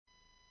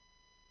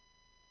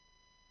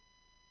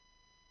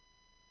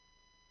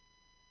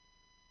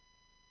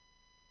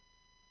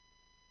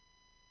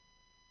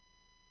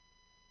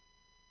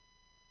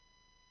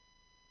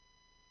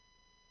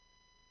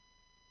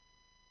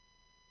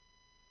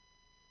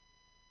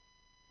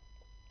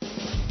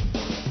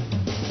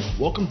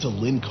Welcome to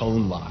Lynn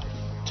Cullen Live,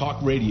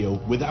 talk radio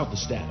without the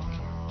static.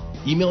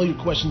 Email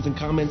your questions and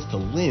comments to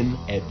Lynn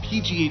at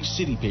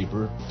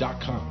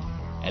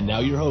pghcitypaper.com. And now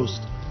your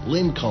host,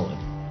 Lynn Cullen.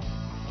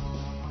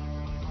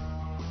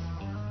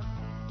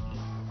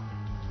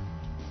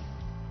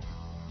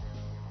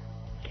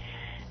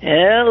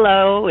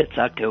 Hello, it's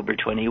October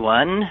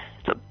 21.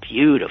 It's a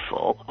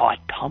beautiful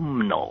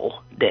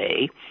autumnal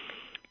day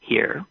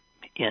here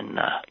in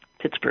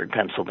Pittsburgh,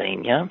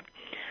 Pennsylvania.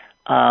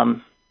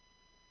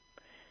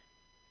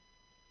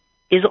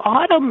 Is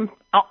autumn...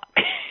 Oh,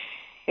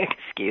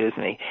 excuse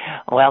me.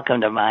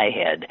 Welcome to my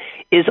head.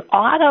 Is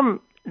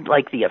autumn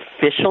like the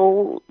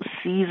official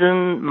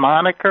season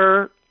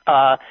moniker?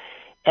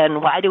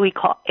 And why do we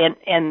call...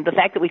 And the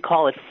fact that we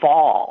call it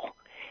fall,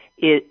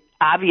 it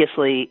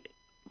obviously...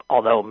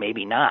 Although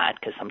maybe not,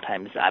 because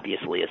sometimes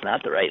obviously is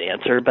not the right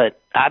answer,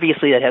 but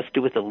obviously that has to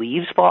do with the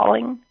leaves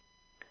falling,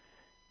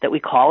 that we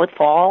call it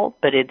fall,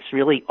 but it's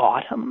really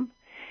autumn.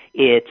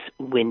 It's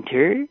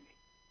winter,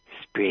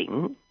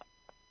 spring,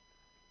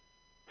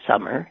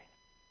 summer,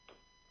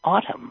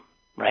 autumn,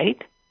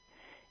 right?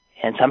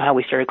 And somehow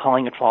we started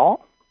calling it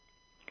fall?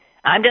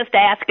 I'm just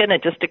asking.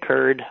 It just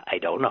occurred. I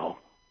don't know.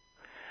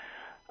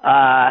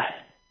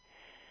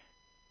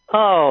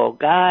 Oh,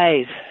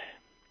 guys.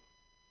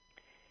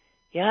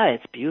 Yeah,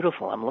 it's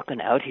beautiful. I'm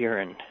looking out here,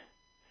 and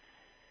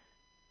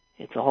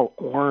it's all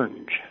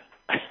orange.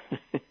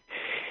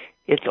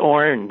 It's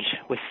orange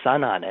with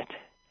sun on it,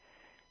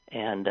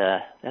 and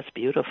that's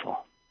beautiful.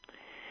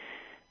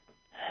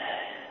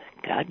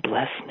 God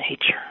bless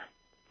nature.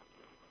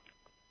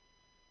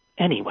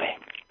 Anyway,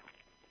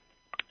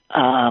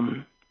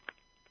 I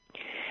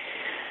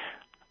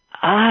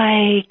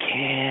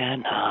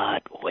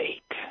cannot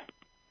wait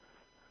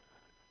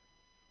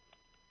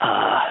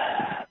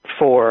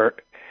for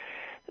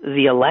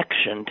the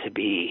election to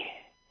be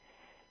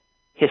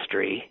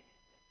history,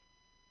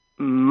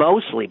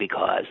 mostly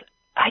because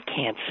I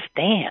can't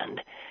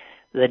stand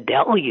the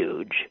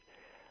deluge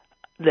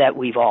that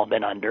we've all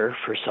been under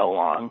for so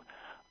long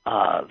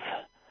of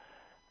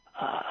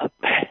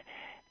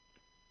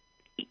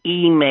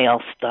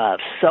email stuff,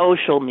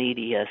 social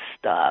media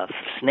stuff,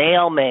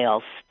 snail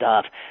mail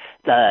stuff,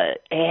 the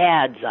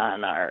ads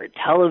on our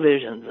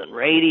televisions and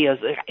radios.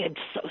 I'm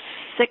so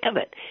sick of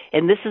it.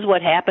 And this is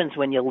what happens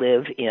when you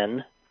live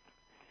in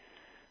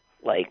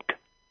like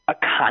a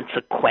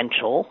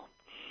consequential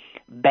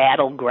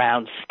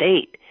battleground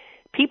state.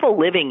 People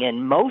living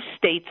in most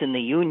states in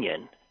the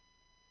Union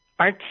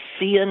aren't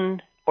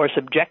seeing or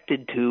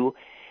subjected to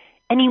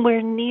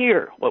anywhere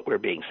near what we're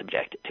being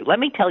subjected to. Let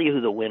me tell you who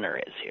the winner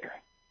is here.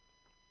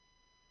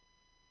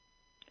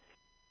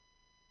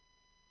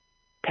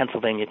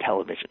 Pennsylvania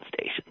television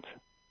stations.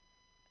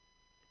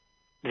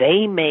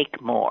 They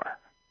make more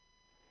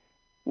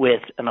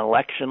with an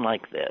election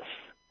like this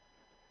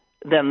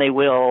than they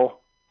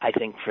will, I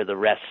think, for the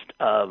rest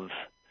of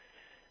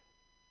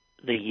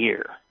the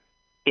year.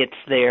 It's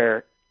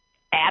their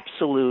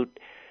absolute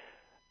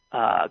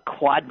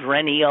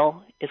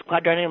quadrennial. Is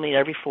quadrennial mean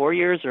every 4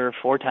 years or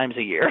 4 times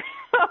a year?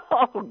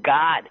 Oh,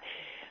 God.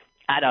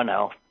 I don't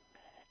know.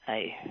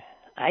 I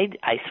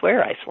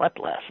swear I slept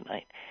last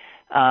night.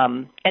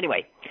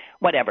 Anyway,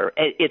 whatever.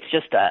 It's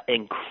just an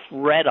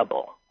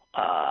incredible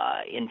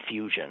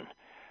infusion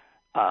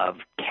of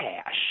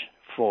cash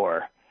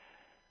for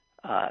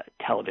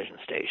television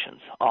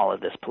stations, all of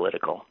this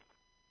political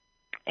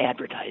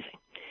advertising.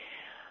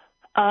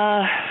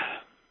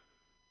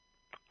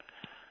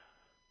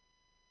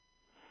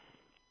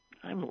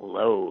 I'm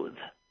loath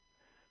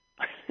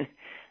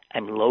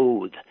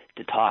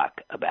to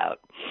talk about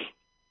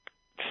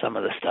some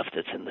of the stuff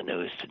that's in the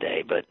news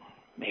today, but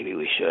maybe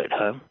we should,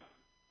 huh?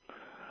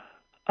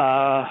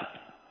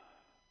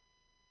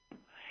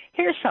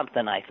 Here's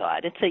something I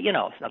thought. It's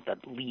it's not the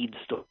lead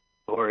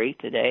story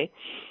today,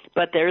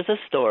 but there's a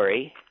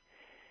story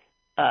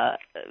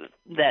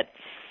that's,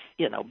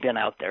 been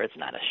out there. It's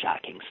not a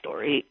shocking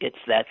story. It's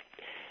that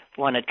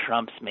one of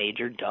Trump's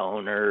major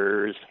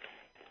donors,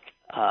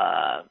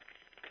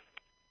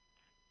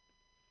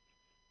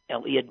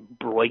 Elliott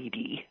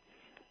Broidy.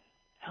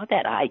 How'd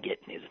that I get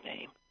in his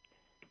name?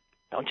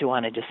 Don't you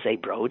want to just say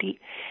Brody?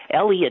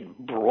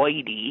 Elliott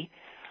Broidy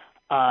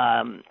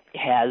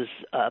has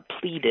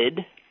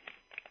pleaded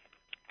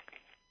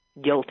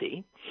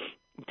guilty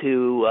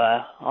to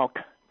all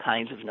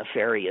kinds of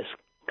nefarious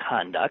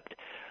conduct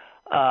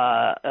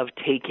of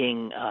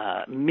taking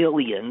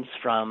millions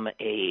from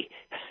a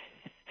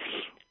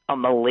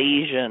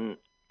Malaysian.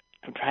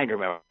 I'm trying to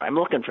remember. I'm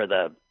looking for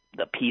the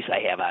piece I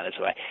have on it.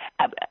 So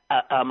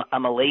a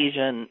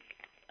Malaysian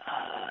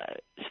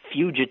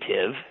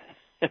fugitive.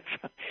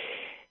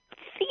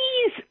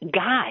 These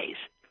guys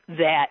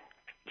that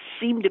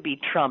seem to be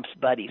Trump's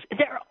buddies,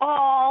 they're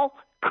all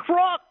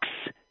crooks.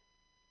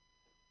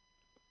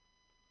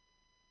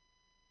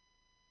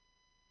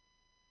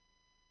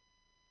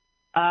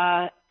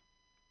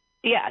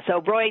 So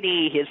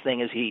Broidy, his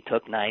thing is he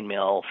took $9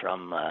 million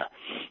from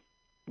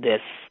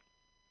this,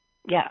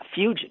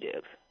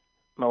 fugitive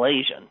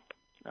Malaysian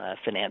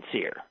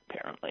financier,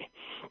 apparently.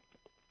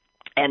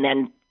 and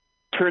then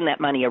turn that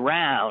money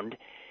around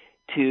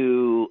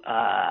to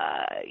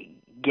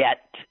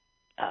get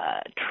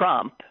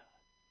Trump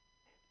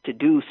to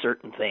do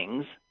certain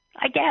things,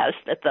 I guess,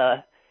 that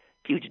the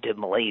fugitive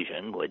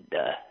Malaysian would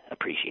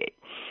appreciate.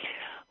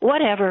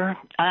 Whatever.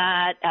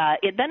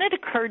 Then it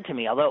occurred to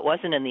me, although it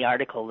wasn't in the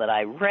article that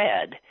I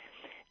read,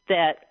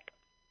 that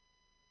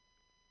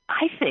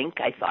I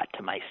thought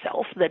to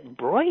myself that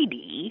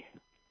Broidy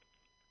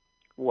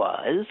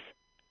was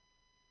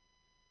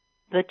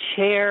the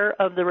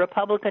chair of the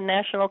Republican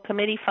National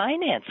Committee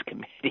Finance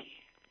Committee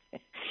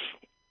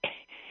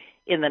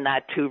in the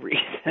not too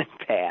recent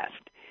past.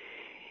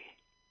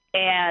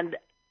 And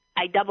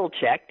I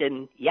double-checked,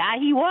 and yeah,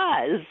 he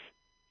was.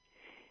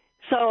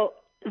 So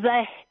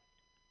the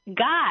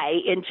guy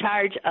in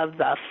charge of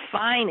the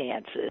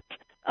finances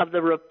of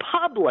the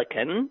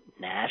Republican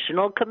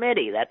National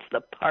Committee, that's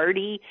the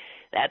party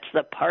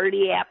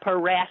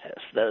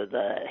apparatus.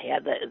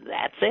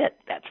 That's it.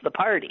 That's the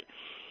party.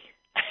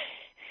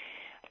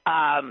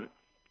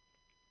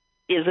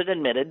 Is an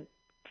admitted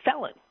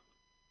felon.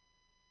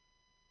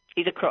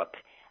 He's a crook.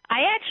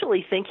 I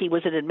actually think he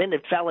was an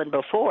admitted felon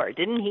before,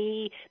 didn't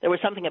he? There was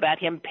something about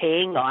him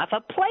paying off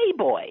a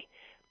Playboy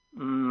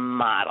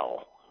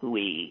model who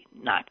he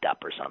knocked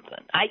up or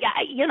something.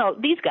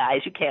 These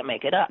guys, you can't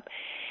make it up.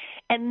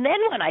 And then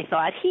when I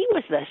thought he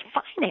was the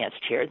finance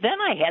chair, then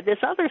I had this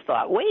other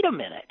thought. Wait a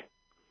minute.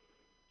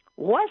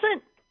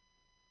 Wasn't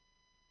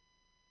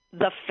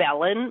the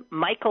felon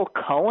Michael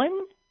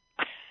Cohen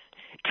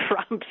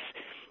Trump's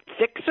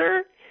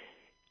fixer?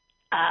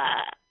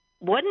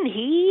 Wasn't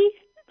he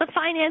the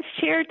finance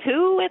chair,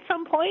 too, at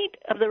some point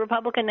of the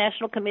Republican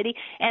National Committee?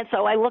 And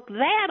so I looked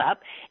that up,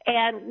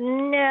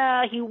 and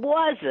no, he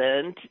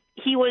wasn't.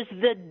 He was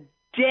the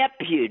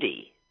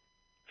deputy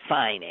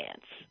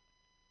finance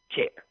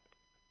chair.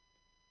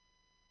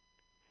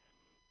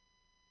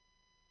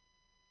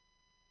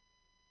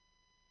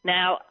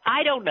 Now,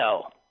 I don't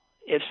know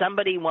if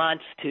somebody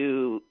wants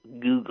to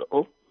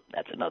Google,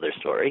 that's another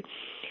story,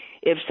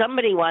 if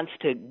somebody wants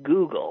to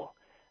Google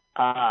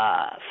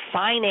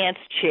finance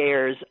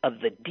chairs of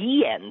the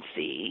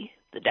DNC,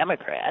 the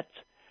Democrats,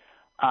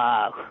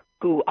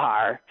 who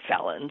are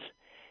felons,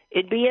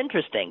 it'd be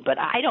interesting, but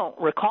I don't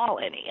recall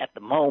any at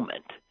the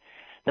moment.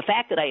 The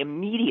fact that I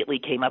immediately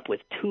came up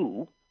with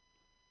two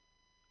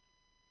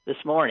this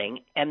morning,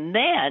 and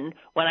then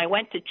when I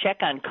went to check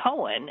on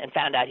Cohen and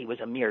found out he was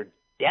a mere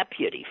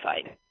deputy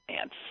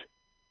finance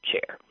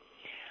chair,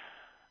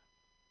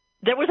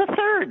 there was a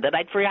third that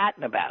I'd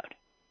forgotten about.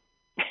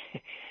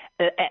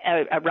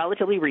 A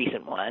relatively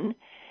recent one,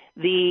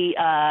 the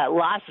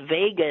Las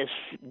Vegas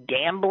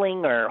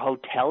gambling or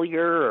hotelier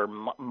or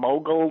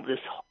mogul, this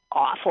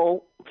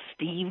awful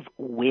Steve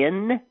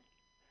Wynn.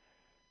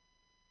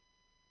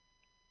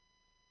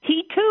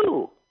 He,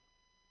 too,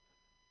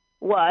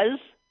 was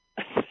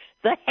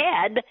the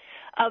head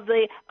of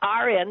the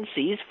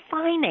RNC's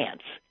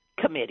finance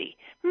committee.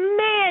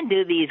 Man,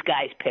 do these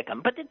guys pick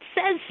them. But it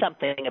says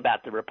something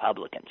about the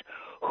Republicans.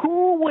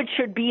 Who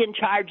should be in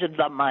charge of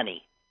the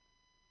money?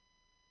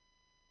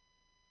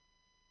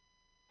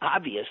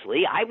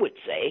 Obviously, I would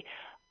say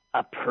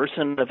a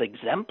person of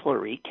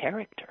exemplary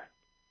character.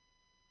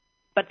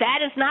 But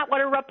that is not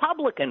what a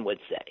Republican would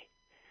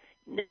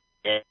say.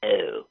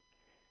 No,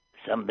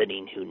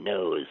 somebody who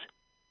knows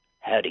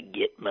how to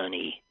get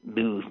money,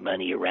 move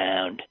money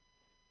around,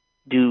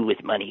 do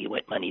with money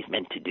what money's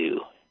meant to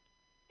do,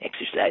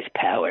 exercise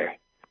power,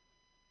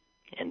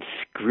 and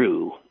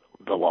screw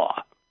the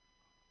law.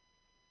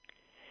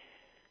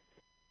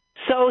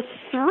 So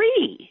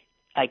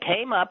I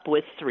came up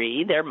with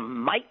three. There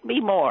might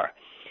be more.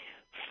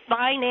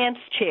 Finance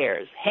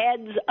chairs,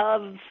 heads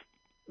of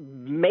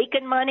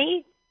making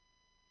money,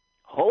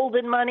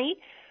 holding money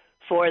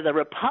for the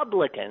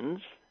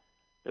Republicans,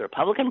 the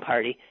Republican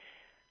Party,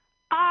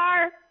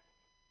 are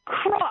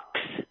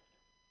crooks.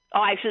 Oh,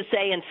 I should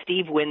say in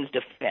Steve Wynn's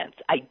defense,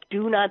 I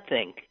do not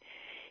think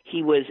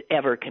he was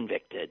ever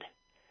convicted,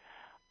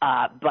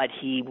 but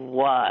he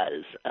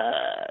was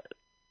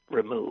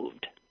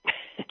removed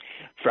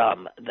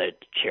from the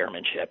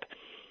chairmanship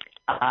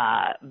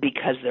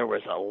because there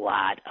was a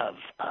lot of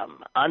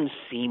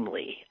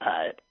unseemly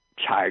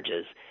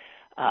charges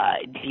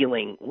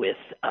dealing with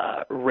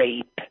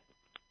rape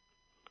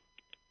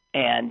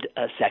and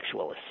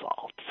sexual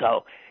assault.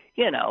 So,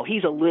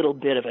 he's a little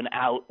bit of an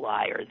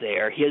outlier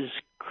there. His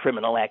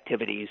criminal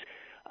activities,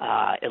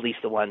 at least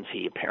the ones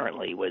he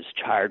apparently was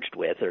charged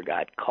with or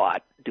got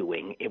caught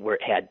doing,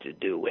 had to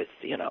do with,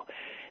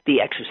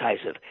 the exercise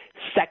of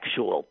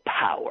sexual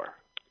power.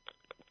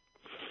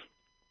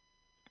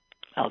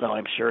 Although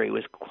I'm sure he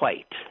was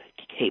quite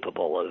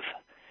capable of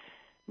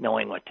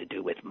knowing what to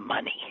do with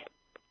money.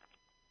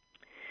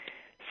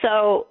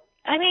 So,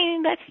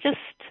 that's just,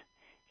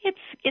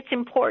 it's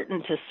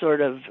important to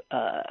sort of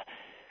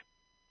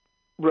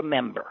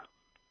remember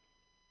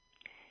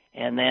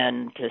and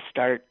then to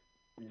start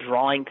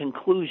drawing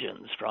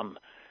conclusions from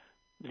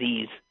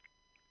these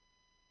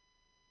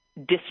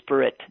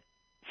disparate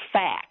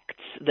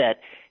facts that,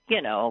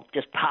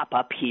 just pop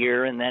up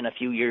here and then a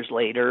few years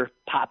later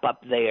pop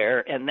up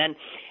there, and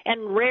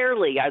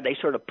rarely are they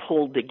sort of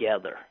pulled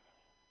together.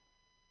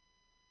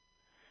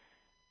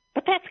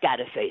 But that's got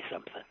to say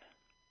something.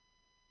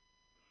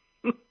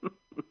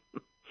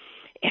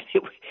 And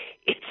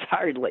it's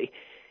hardly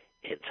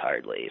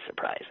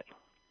surprising,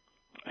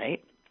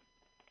 right?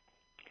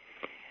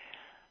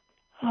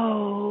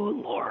 Oh,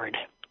 Lord.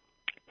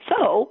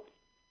 So,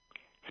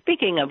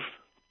 speaking of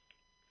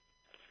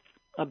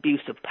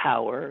abuse of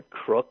power,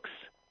 crooks,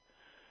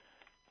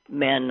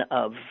 men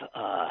of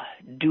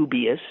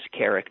dubious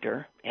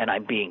character, and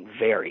I'm being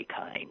very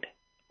kind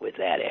with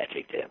that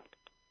adjective.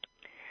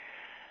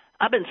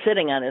 I've been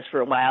sitting on this for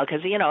a while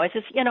because, it's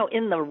just,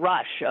 in the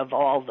rush of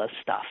all the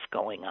stuff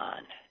going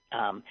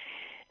on,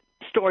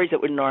 stories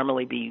that would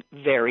normally be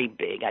very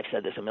big, I've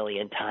said this a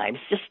million times,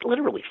 just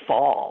literally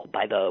fall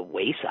by the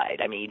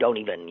wayside. I mean, you don't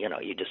even,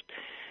 you just,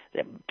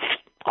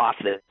 off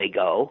they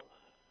go.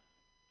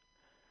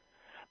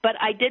 But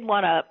I did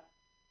want to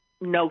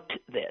note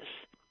this,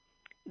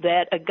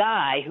 that a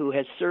guy who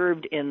has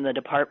served in the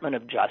Department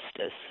of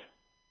Justice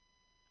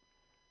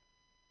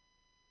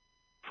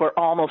for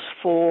almost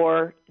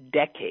 4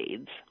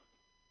 decades,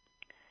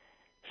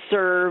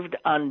 served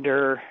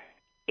under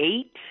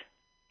 8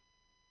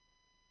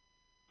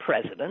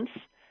 presidents,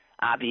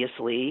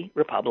 obviously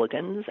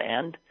Republicans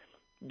and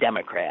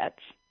Democrats.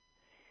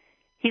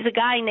 He's a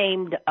guy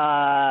named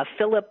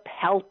Philip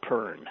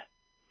Halpern,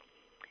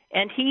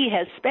 and he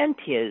has spent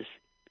his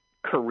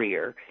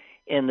career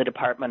in the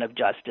Department of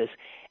Justice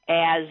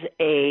as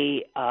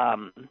a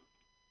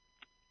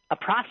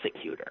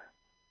prosecutor,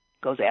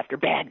 goes after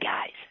bad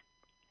guys.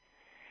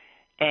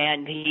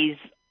 And he's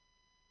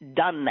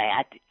done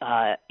that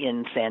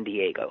in San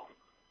Diego.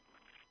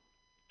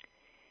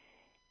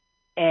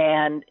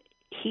 And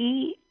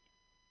he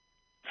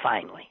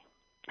finally,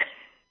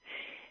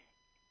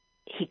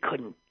 he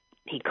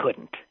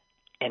couldn't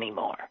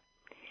anymore.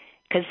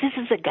 Because this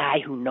is a guy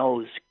who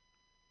knows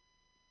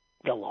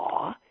the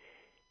law.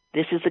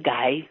 This is a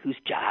guy whose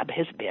job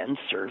has been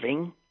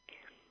serving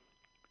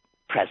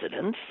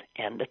presidents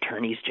and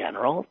attorneys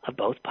general of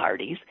both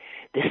parties.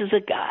 This is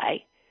a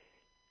guy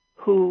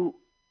who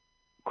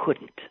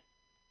couldn't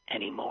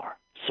anymore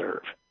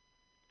serve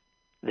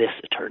this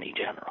attorney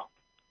general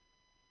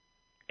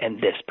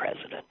and this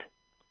president.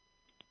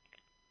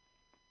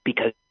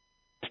 Because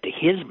to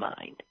his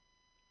mind,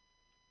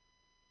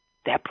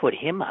 that put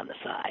him on the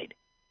side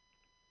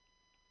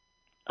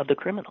of the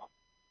criminal.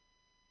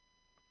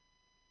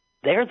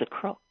 They're the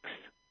crooks.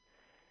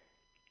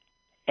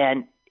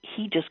 And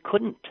he just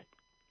couldn't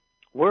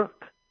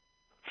work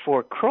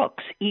for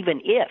crooks,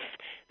 even if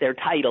their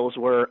titles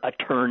were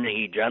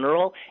Attorney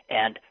General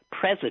and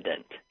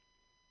President.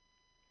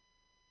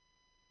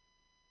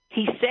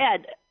 He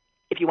said,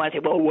 if you want to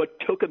say, well, what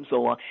took him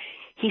so long?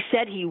 He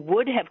said he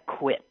would have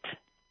quit.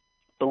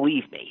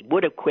 Believe me,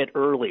 would have quit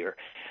earlier.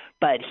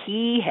 But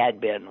he had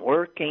been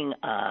working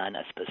on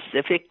a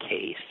specific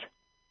case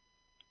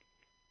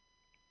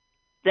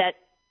that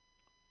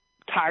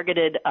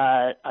targeted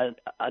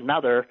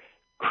another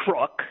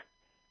crook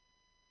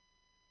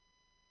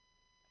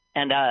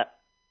and a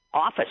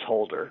office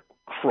holder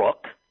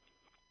crook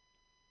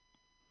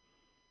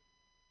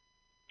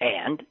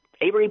and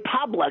a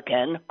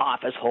Republican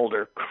office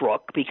holder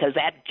crook, because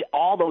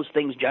all those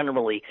things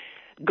generally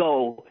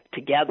go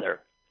together.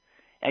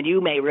 And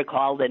you may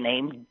recall the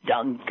name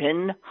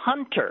Duncan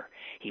Hunter.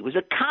 He was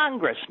a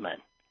congressman.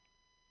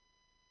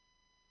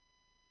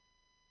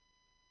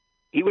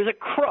 He was a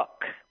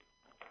crook.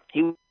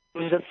 He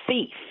was a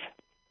thief.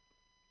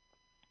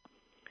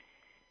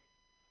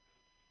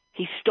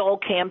 He stole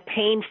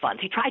campaign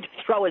funds. He tried to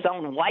throw his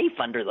own wife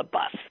under the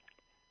bus.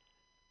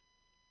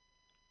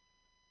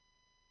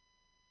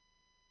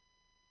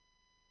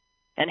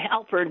 And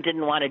Halpern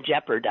didn't want to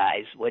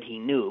jeopardize what he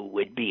knew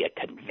would be a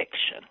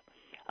conviction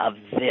of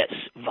this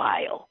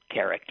vile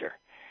character.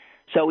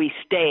 So he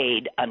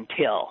stayed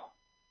until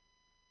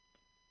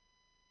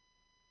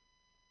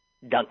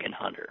Duncan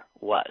Hunter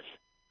was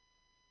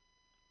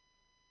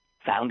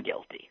found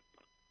guilty.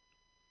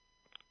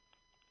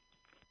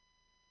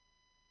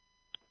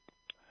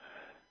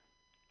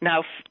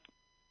 Now,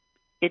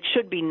 it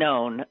should be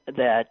known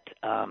that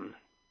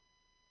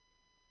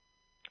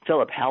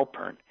Philip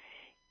Halpern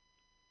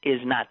is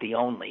not the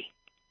only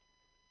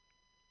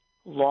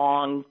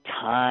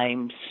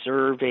long-time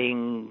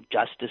serving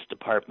Justice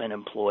Department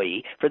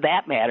employee. For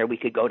that matter, we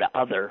could go to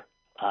other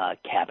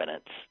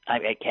cabinet.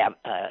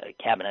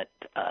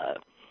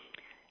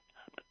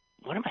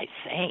 What am I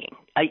saying?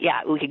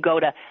 We could go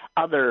to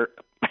other.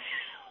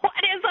 What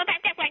is that?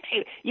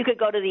 You could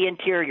go to the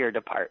Interior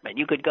Department.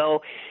 You could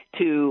go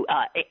to,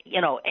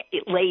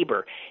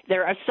 labor.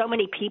 There are so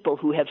many people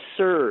who have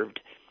served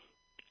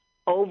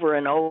over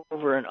and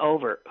over and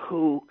over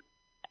who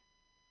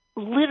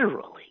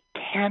literally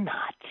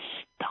cannot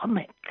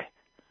stomach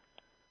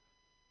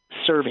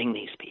serving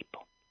these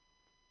people.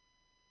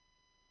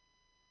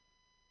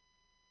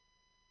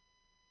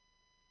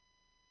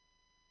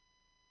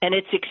 And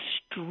it's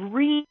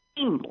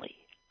extremely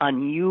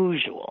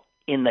unusual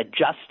in the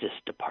Justice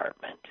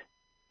Department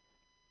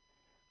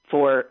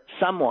for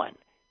someone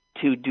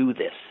to do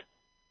this.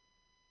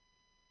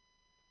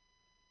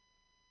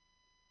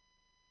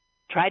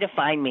 Try to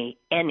find me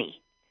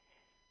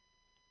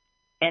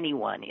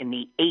anyone in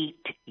the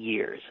 8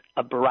 years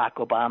of Barack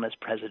Obama's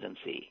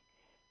presidency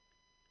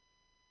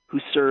who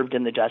served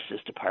in the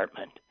Justice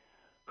Department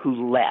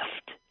who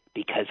left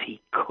because he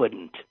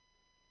couldn't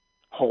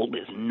hold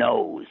his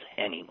nose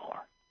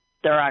anymore.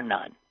 There are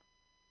none.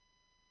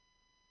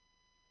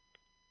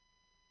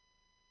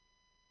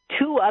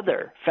 2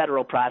 other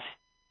federal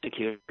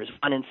prosecutors,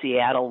 one in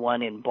Seattle,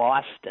 one in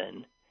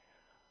Boston,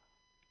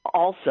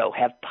 also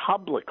have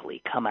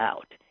publicly come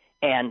out,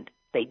 and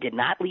they did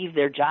not leave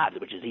their jobs,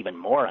 which is even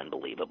more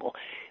unbelievable,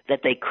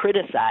 that they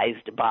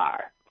criticized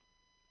Barr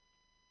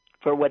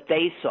for what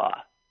they saw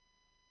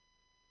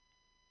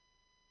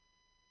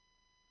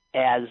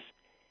as,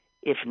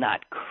 if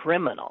not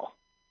criminal,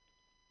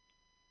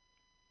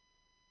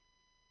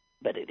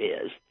 but it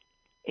is,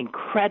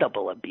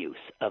 incredible abuse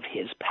of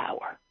his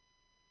power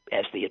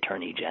as the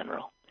Attorney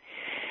General.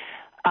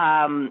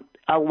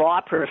 A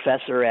law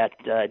professor at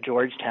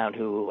Georgetown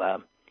who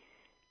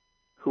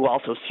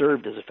also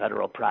served as a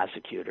federal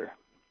prosecutor,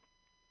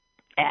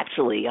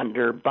 actually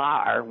under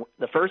Barr,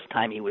 the first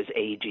time he was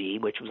AG,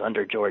 which was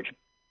under George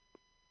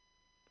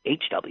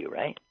H.W.,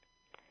 right?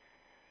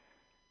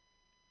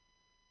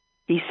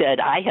 He said,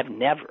 I have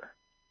never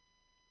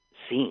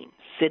seen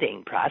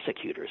sitting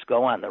prosecutors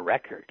go on the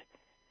record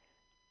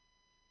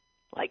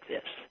like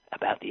this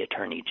about the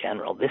Attorney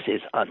General. This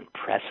is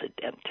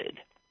unprecedented.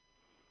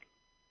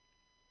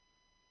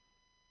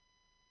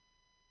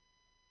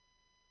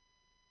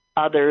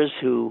 Others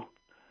who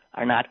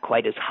are not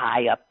quite as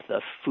high up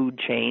the food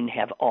chain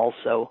have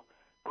also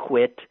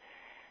quit.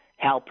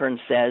 Halpern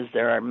says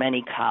there are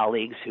many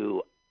colleagues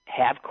who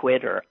have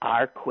quit or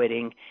are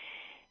quitting,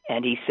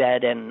 and he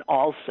said, and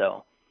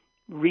also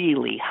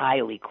really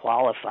highly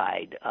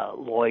qualified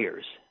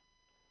lawyers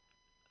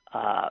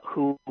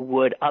who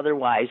would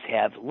otherwise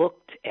have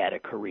looked at a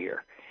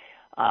career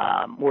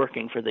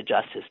working for the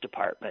Justice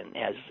Department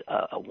as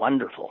a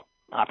wonderful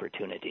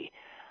opportunity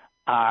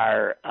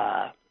are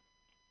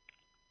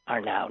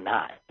now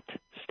not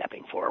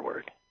stepping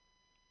forward.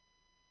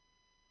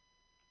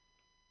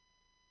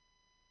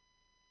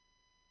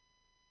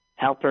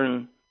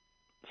 Halpern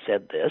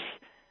said this,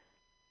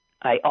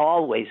 I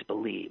always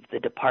believed the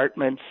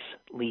department's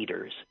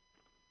leaders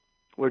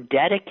were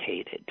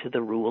dedicated to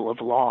the rule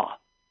of law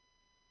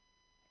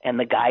and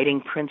the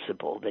guiding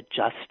principle that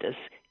justice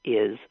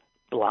is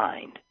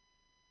blind.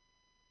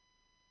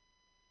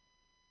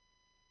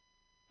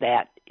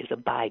 That is a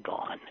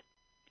bygone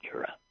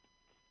era.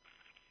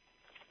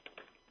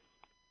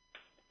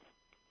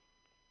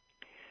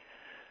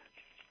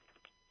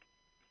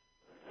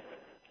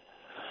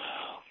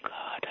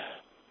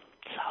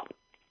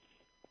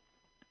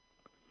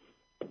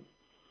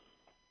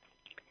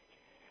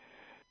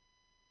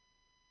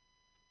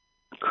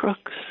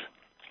 Crooks.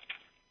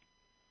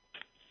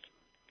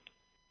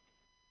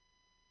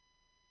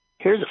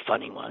 Here's a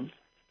funny one.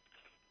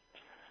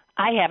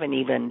 I haven't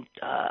even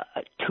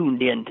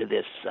tuned into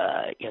this,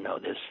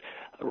 this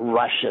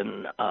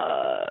Russian,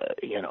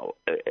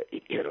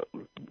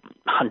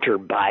 Hunter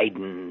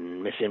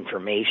Biden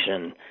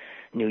misinformation,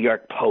 New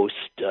York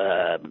Post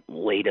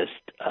latest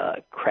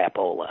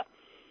crapola.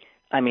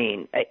 I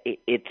mean,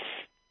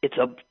 it's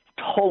a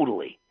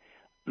totally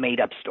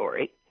made-up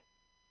story,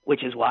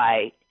 which is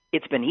why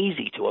it's been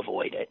easy to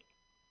avoid it,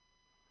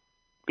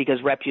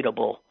 because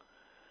reputable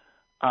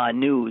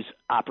news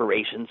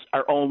operations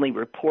are only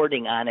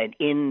reporting on it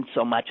in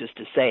so much as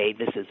to say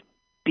this is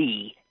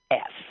BS.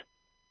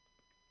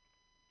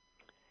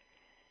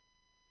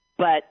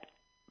 But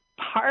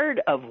part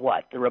of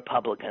what the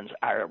Republicans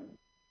are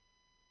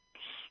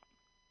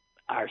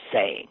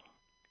saying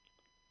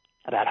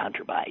about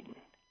Hunter Biden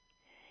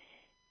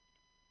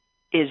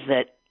is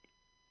that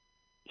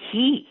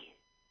he,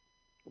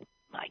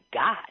 my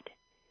God,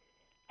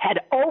 had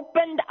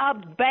opened a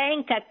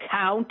bank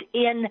account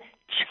in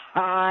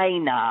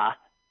China,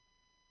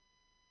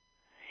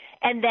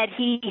 and that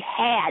he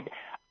had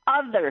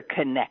other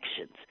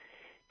connections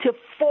to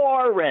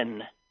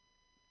foreign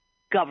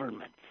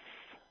governments.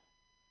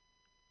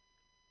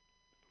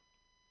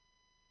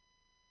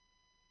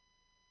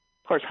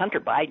 Of course, Hunter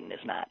Biden is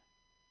not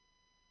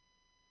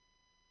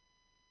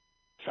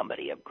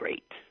somebody of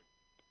great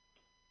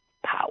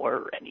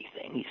power or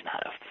anything. He's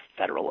not a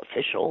federal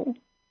official.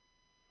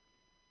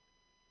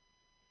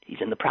 He's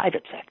in the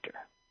private sector.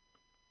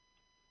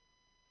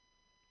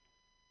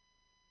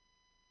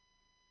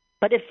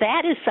 But if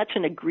that is such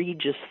an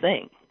egregious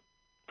thing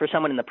for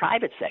someone in the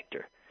private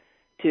sector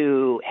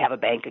to have a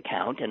bank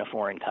account in a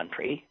foreign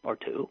country or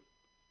two,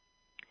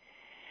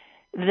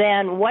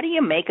 then what do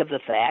you make of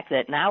the fact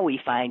that now we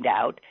find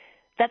out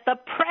that the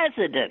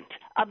President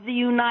of the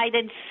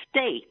United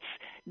States,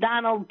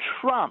 Donald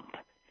Trump,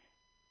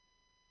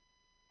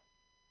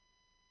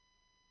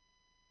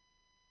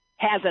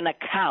 has an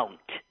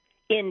account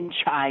in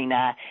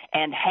China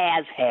and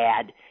has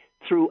had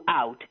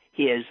throughout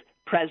his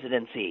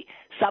presidency,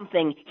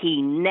 something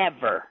he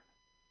never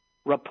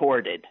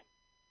reported.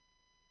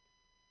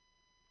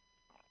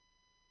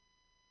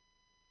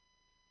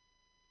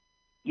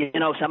 You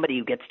know, somebody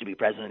who gets to be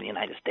president of the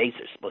United States,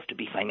 there's supposed to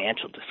be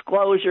financial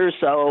disclosure,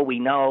 so we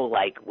know,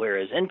 like, where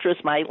his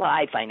interests might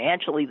lie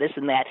financially, this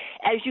and that.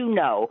 As you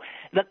know,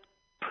 the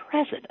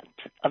president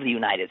of the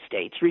United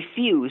States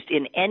refused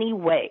in any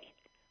way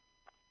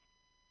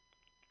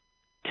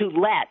to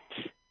let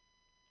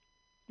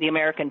the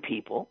American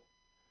people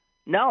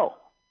know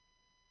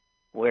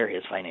where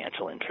his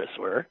financial interests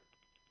were.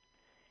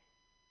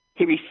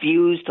 He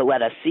refused to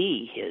let us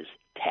see his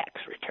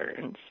tax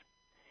returns.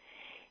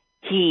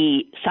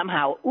 He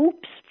somehow,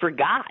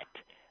 forgot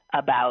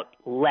about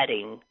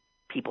letting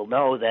people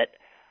know that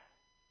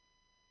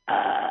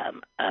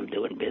I'm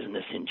doing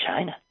business in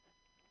China.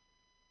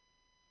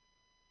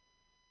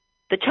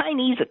 The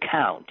Chinese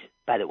account,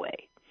 by the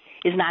way,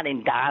 is not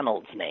in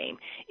Donald's name.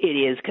 It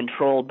is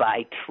controlled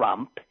by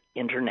Trump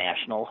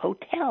International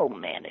Hotel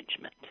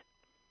Management.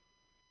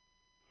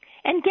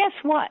 And guess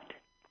what?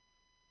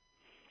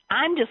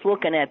 I'm just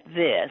looking at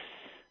this.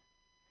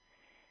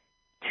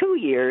 2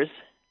 years,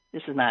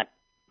 this is not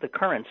the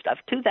current stuff,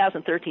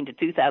 2013 to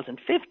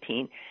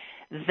 2015,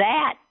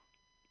 that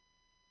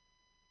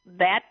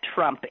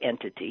Trump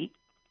entity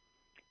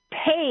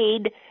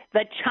paid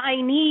the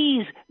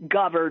Chinese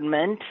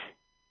government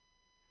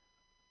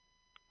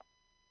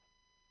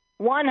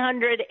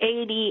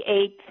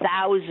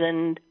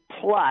 $188,000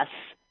 plus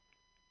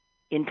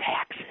in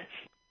taxes.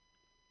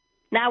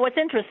 Now, what's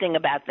interesting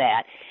about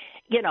that,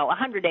 you know,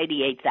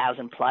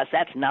 $188,000 plus,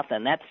 that's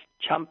nothing. That's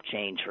chump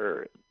change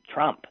for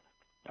Trump,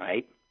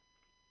 right?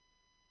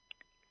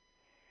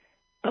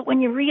 But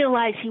when you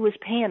realize he was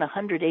paying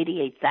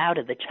 $188,000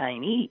 to the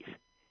Chinese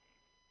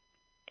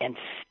and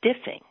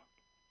stiffing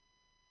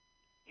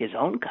his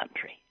own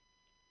country,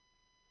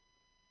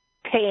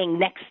 paying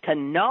next to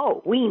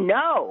no, we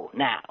know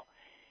now,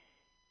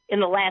 in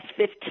the last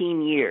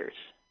 15 years,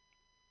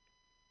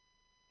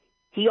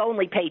 he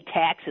only paid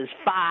taxes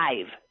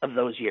 5 of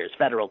those years,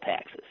 federal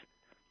taxes.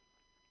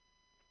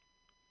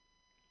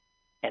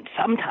 And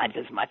sometimes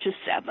as much as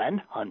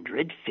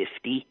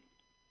 $750.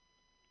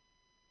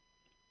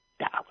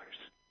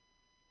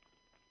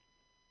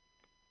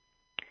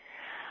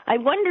 I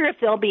wonder if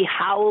they'll be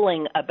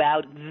howling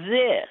about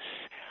this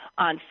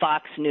on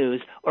Fox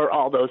News or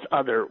all those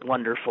other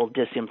wonderful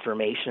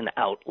disinformation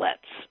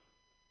outlets.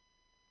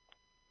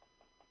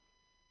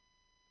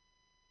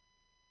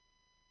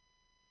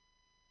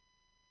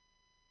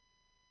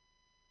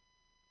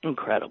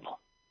 Incredible.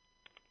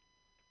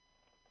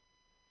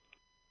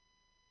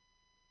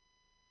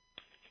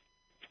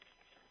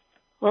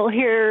 Well,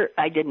 here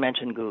I did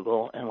mention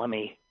Google, and let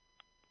me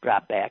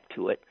drop back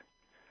to it.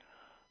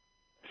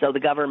 So the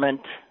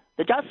government,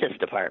 the Justice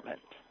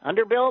Department,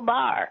 under Bill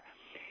Barr,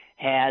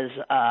 has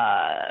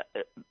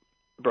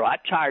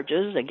brought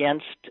charges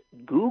against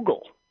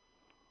Google,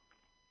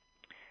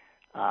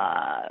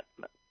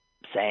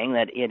 saying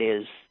that it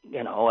is,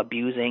 you know,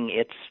 abusing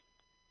its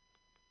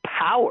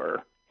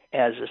power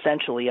as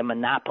essentially a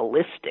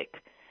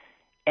monopolistic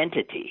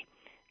entity,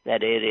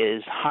 that it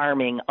is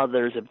harming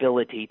others'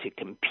 ability to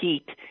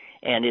compete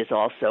and is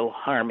also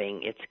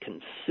harming its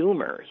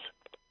consumers.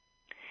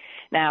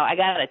 Now, I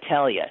got to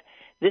tell you,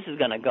 this is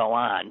going to go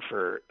on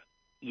for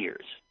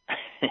years,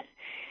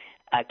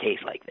 a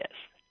case like this.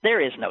 There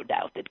is no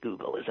doubt that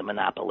Google is a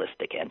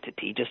monopolistic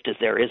entity, just as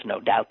there is no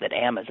doubt that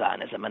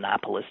Amazon is a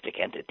monopolistic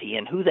entity,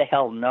 and who the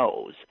hell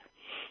knows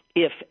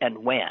if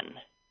and when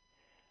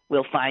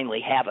we'll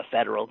finally have a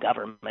federal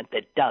government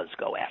that does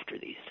go after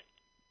these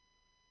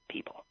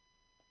people.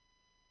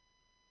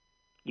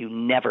 You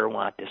never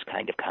want this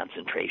kind of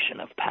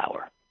concentration of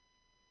power.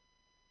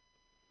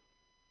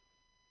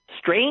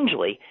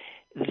 Strangely,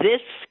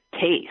 this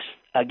case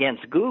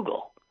against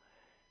Google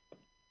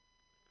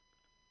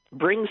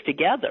brings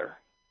together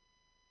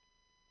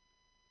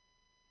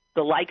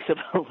the likes of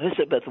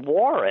Elizabeth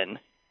Warren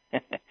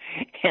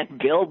and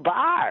Bill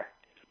Barr.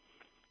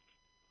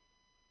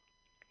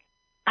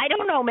 I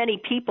don't know many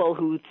people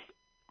who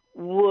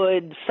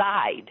would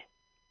side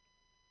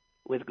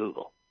with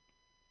Google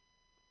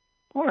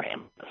or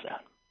Amazon,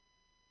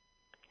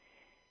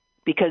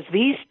 because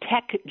these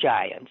tech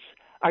giants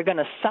are going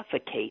to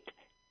suffocate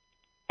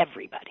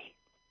everybody.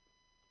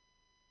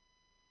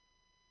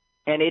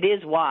 And it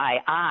is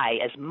why I,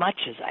 as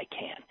much as I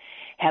can,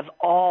 have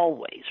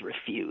always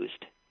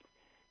refused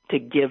to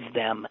give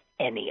them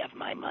any of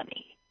my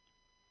money.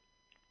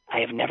 I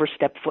have never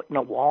stepped foot in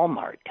a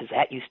Walmart, because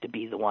that used to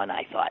be the one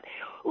I thought,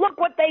 look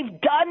what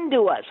they've done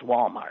to us,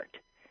 Walmart.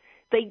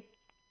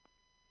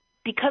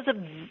 Because of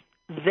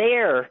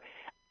their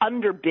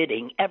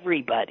underbidding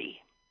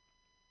everybody,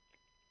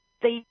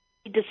 they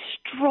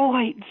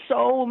destroyed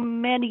so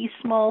many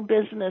small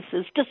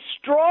businesses,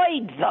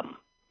 destroyed them.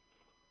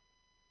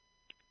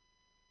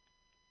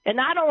 And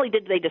not only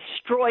did they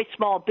destroy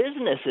small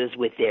businesses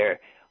with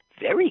their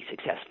very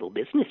successful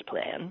business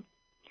plan,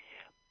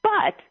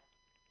 but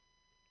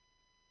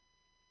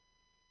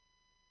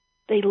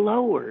they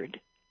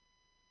lowered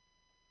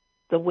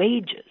the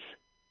wages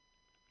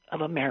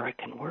of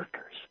American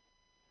workers,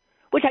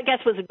 which I guess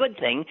was a good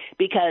thing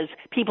because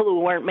people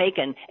who weren't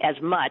making as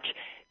much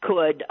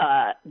could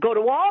go to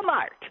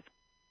Walmart,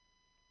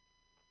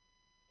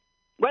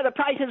 where the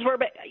prices were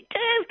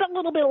just a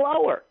little bit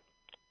lower,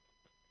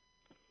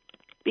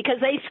 because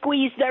they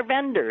squeezed their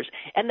vendors,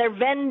 and their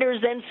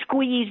vendors then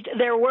squeezed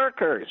their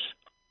workers.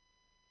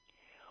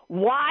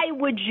 Why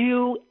would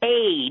you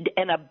aid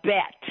and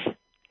abet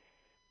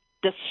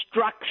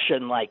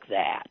destruction like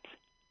that?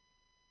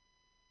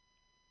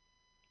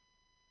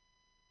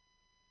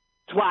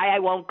 It's why I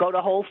won't go to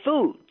Whole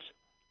Foods.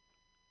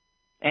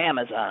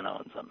 Amazon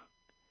owns them.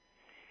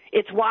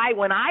 It's why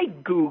when I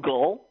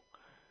Google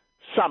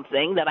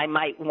something that I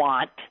might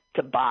want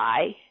to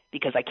buy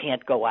because I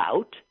can't go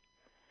out,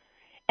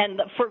 and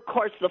of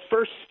course the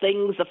first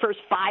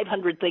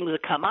 500 things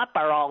that come up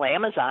are all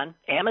Amazon.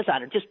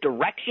 Amazon, it just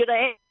directs you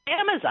to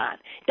Amazon.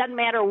 Doesn't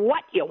matter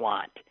what you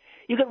want.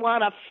 You could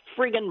want a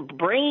friggin'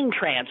 brain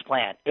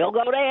transplant. It'll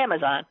go to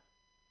Amazon.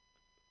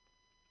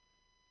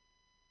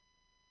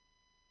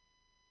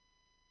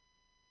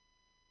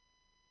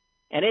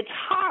 And it's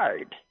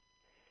hard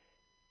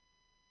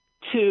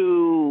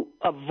to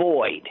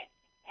avoid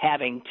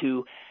having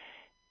to,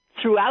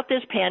 throughout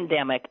this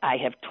pandemic, I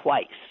have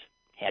twice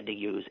had to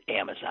use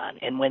Amazon.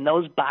 And when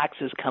those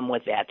boxes come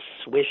with that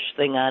swish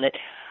thing on it,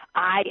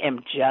 I am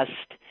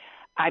just,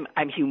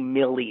 I'm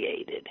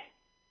humiliated.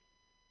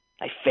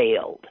 I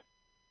failed.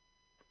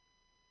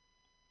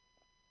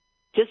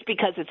 Just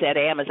because it's at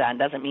Amazon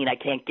doesn't mean I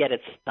can't get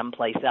it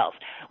someplace else.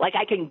 Like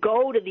I can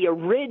go to the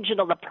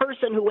original, the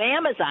person who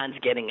Amazon's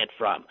getting it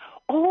from.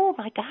 Oh,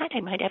 my God, I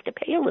might have to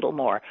pay a little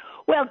more.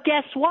 Well,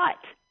 guess what?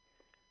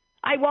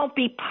 I won't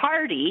be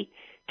party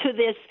to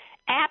this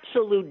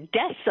absolute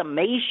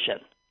decimation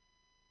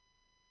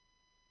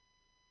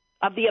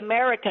of the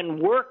American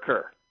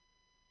worker,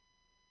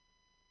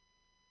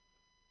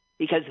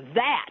 because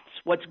that's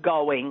what's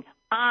going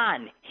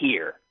on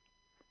here.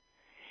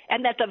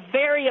 And that the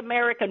very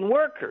American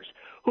workers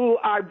who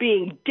are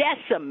being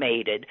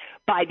decimated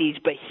by these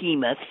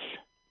behemoths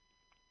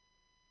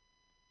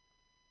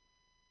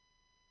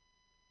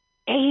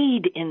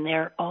aid in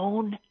their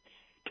own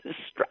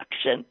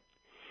destruction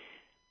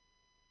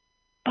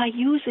by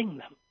using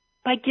them,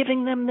 by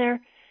giving them their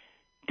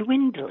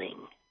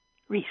dwindling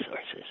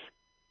resources.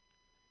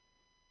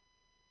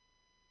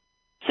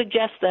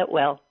 Suggest that,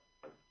 well,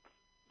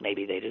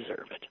 maybe they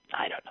deserve it.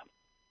 I don't know.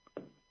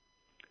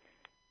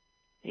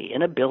 The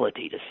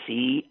inability to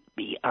see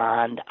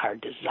beyond our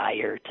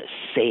desire to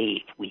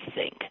save, we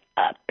think,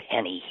 a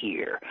penny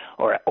here,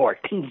 or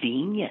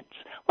convenience.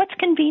 What's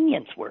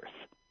convenience worth?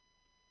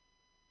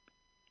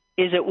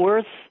 Is it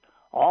worth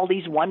all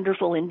these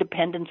wonderful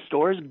independent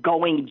stores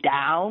going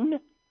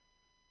down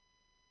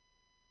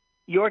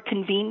your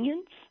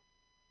convenience?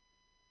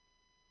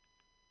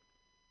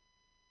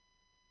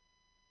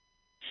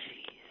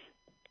 Jeez.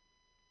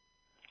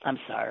 I'm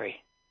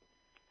sorry.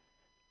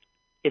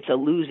 It's a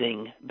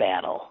losing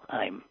battle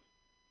I'm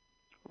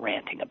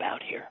ranting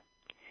about here.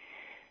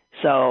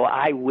 So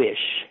I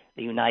wish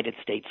the United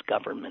States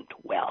government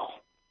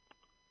well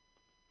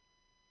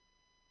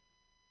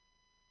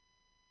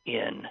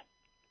in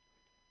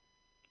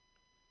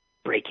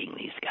breaking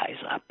these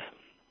guys up.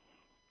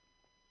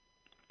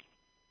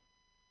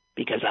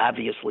 Because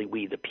obviously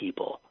we, the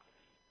people,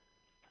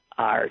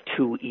 are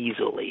too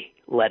easily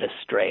led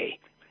astray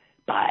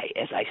by,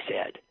 as I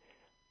said,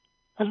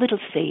 a little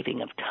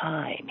saving of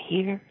time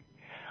here,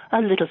 a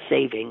little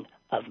saving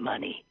of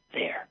money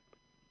there.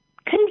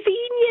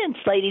 Convenience,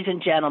 ladies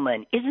and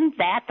gentlemen. Isn't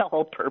that the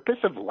whole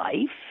purpose of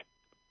life?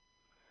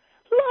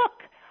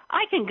 Look,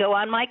 I can go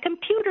on my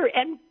computer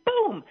and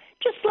boom,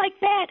 just like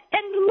that.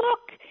 And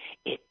look,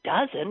 it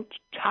doesn't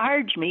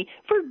charge me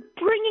for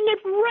bringing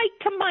it right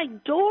to my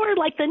door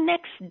like the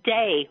next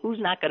day. Who's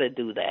not going to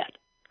do that?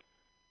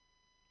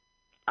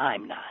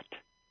 I'm not.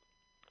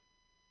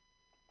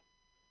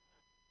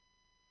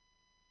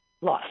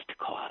 Lost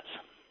cause.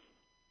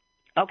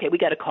 Okay, we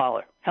got a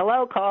caller.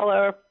 Hello,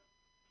 caller.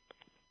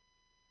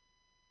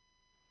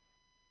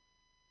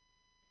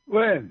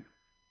 Lynn.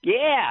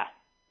 Yeah.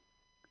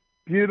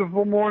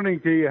 Beautiful morning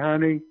to you,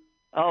 honey.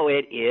 Oh,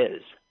 it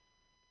is.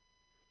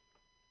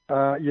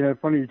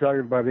 Funny you're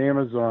talking about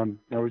Amazon.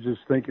 I was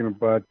just thinking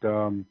about,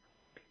 you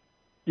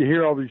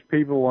hear all these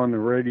people on the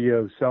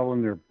radio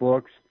selling their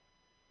books.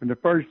 And the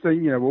first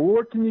thing, well,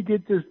 where can you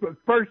get this book?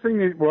 First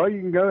thing, you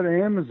can go to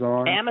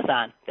Amazon.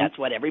 Amazon. That's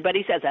what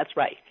everybody says. That's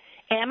right.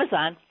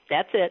 Amazon.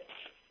 That's it.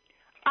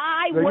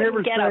 I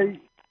wouldn't get a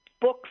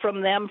book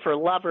from them for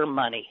love or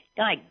money.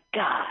 My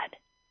God.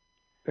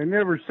 They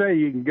never say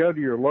you can go to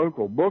your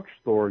local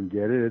bookstore and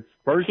get it. It's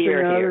first thing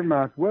out of their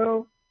mouth.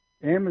 Well,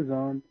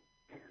 Amazon.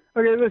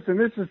 Okay, listen,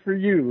 this is for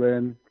you,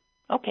 Lynn.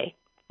 Okay.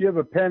 You have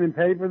a pen and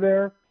paper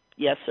there?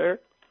 Yes, sir.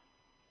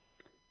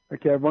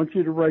 Okay, I want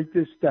you to write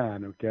this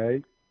down,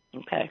 okay?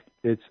 Okay.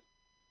 It's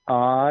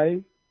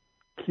iqair.com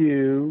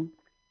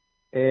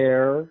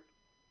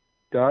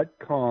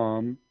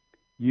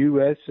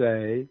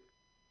USA.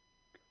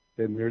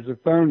 Then there's a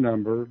phone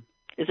number.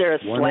 Is there a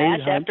slash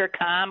after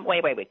com?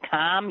 Wait.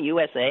 Com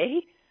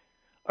USA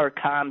or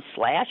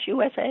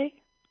com/USA?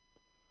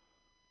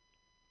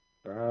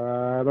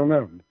 I don't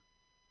know.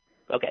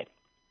 Okay.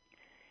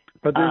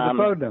 But there's a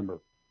phone number.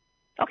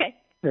 Okay.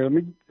 Here, let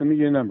me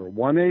get a number.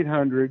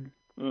 1-800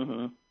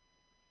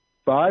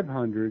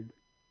 500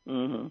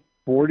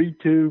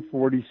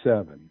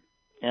 4247.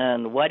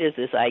 And what is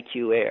this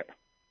IQ Air?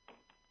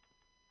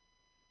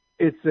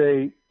 It's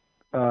a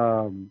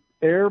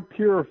air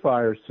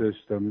purifier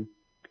system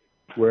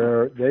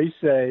where they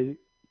say,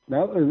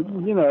 now,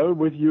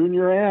 with you and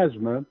your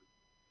asthma,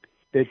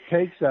 it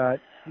takes out,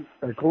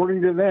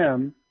 according to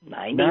them,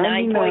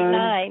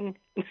 99.9.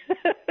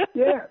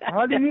 Yeah,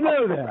 how do you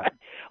know that?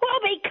 Well,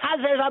 because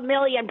there's a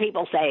million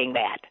people saying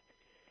that.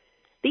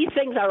 These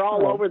things are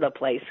all over the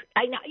place.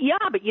 I know,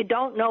 yeah, but you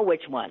don't know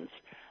which ones.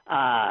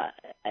 I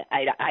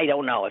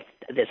don't know if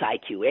this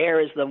IQ Air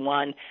is the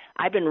one.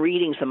 I've been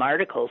reading some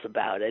articles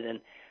about it,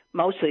 and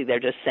mostly they're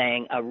just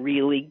saying a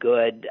really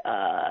good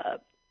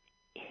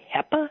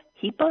HEPA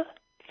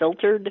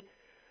filtered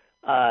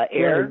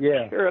air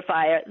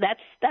purifier.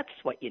 That's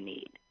what you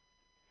need.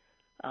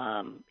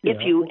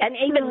 If you, and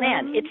even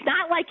then, it's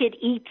not like it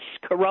eats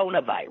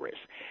coronavirus,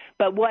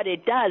 but what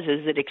it does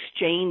is it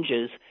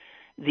exchanges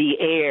the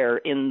air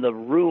in the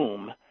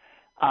room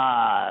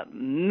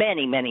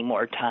many, many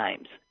more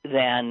times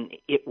than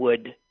it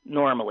would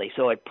normally.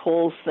 So it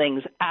pulls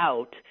things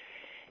out,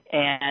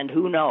 and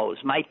who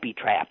knows, might be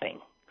trapping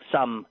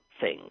some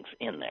things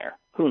in there.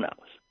 Who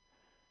knows?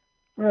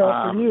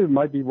 Well, for you, it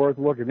might be worth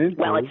looking into.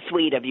 Well, it's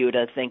sweet of you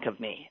to think of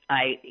me.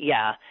 I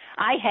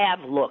have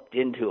looked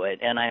into it,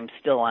 and I'm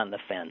still on the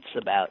fence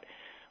about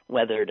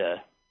whether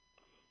to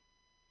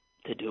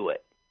do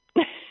it.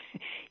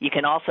 You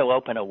can also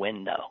open a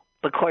window.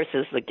 But, of course,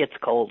 as it gets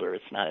colder,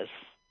 it's not as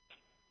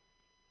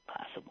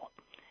possible.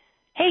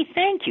 Hey,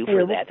 thank you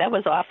for that. That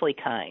was awfully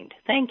kind.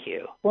 Thank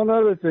you. One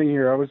other thing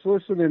here. I was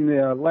listening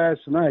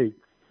last night,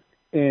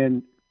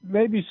 and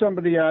maybe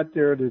somebody out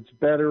there that's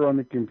better on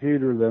the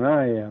computer than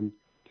I am.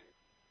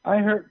 I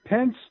heard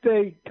Penn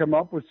State come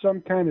up with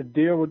some kind of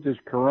deal with this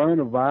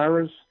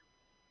coronavirus,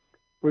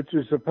 which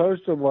is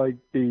supposed to,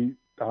 be,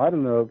 I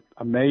don't know,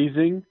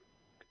 amazing.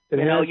 It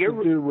has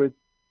to do with...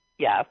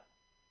 Yeah.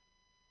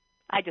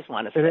 I just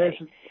want to say,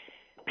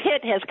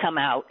 Pitt has come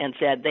out and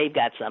said they've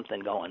got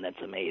something going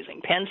that's amazing.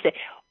 Penn State,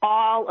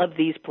 all of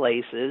these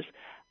places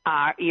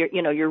are,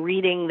 you're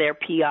reading their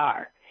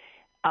PR.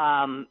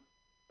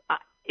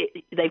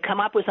 They've come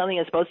up with something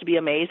that's supposed to be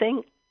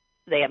amazing.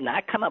 They have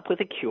not come up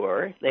with a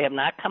cure. They have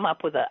not come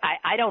up with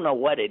I don't know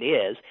what it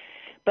is,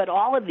 but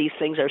all of these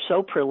things are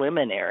so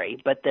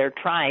preliminary, but they're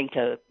trying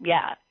to,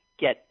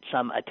 get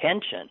some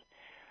attention.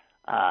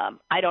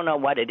 I don't know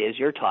what it is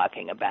you're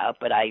talking about,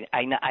 but I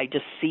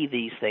just see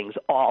these things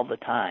all the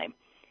time.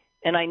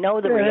 And I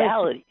know the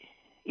reality.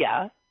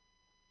 Yeah?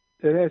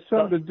 It has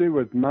something to do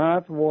with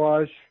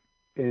mouthwash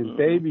and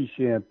baby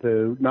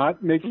shampoo,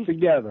 not mixed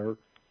together.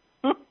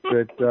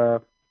 But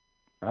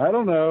I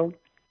don't know.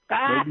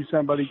 Maybe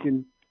somebody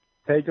can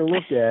take a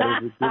look at it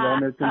and get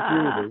on their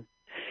computer.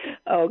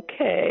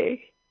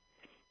 Okay.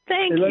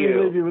 Thank you. Let me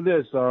leave you with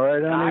this, all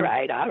right,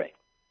 honey? All right.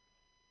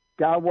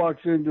 Guy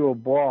walks into a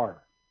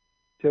bar,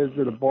 says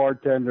to the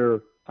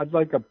bartender, "I'd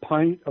like a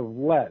pint of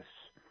less."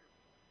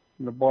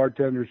 And the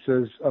bartender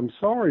says, "I'm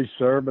sorry,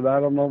 sir, but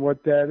I don't know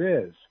what that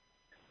is."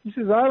 He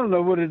says, "I don't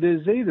know what it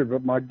is either,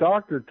 but my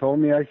doctor told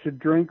me I should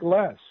drink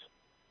less."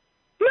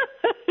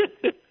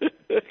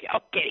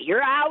 Okay,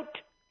 you're out.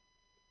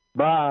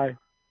 Bye.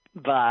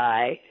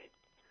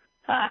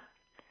 Huh.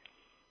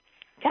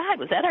 God,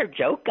 was that our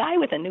joke guy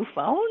with a new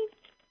phone?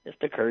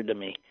 Just occurred to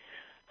me.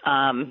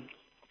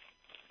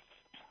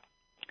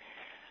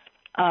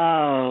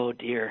 Oh,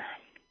 dear.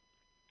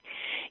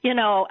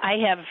 I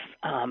have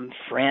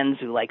friends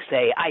who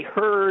say, "I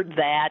heard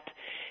that.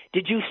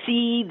 Did you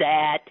see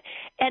that?"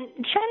 And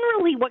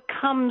generally what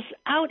comes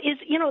out is,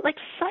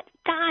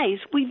 guys,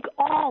 we've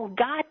all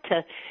got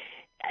to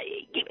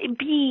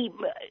be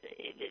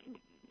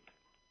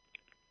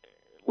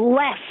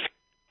less,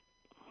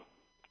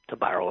 to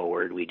borrow a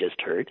word we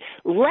just heard,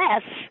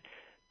 less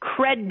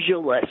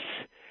credulous.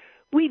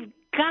 We've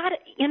got,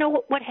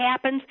 what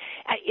happens?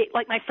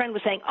 Like my friend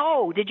was saying,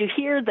 "Oh, did you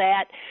hear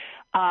that?"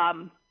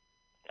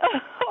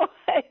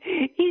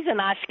 He's an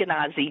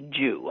Ashkenazi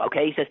Jew,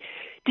 okay? He says,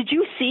 "Did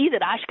you see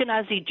that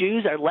Ashkenazi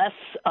Jews are less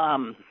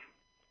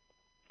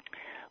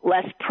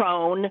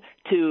prone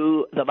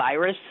to the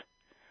virus?"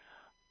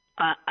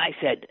 I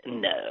said,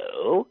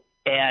 "No."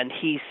 And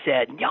he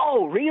said,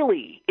 "No,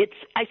 really?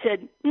 I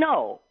said,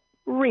 "No,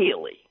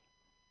 really."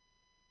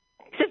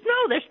 He says,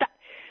 "No, there's not."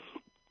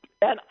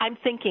 And I'm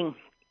thinking,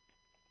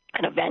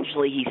 and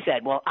eventually he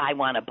said, "Well, I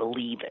want to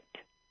believe it."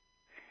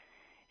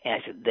 And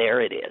I said,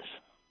 there it is.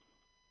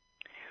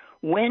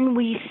 When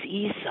we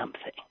see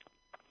something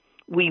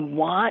we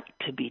want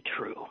to be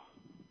true,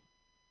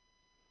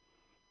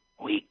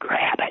 we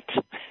grab it.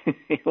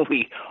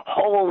 We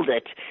hold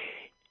it,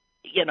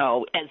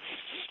 as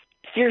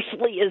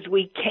fiercely as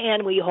we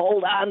can. We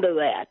hold on to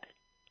that.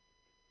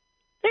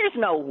 There's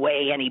no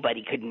way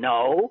anybody could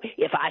know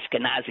if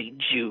Ashkenazi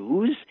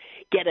Jews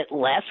get it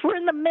less. We're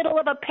in the middle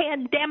of a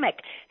pandemic.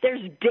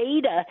 There's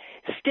data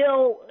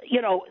still,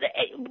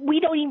 we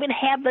don't even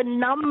have the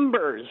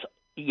numbers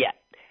yet.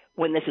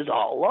 When this is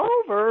all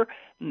over,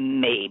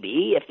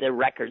 maybe if the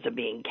records are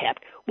being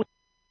kept,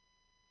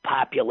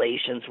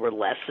 populations were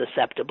less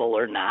susceptible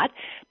or not.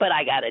 But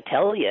I got to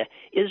tell you,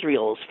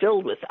 Israel is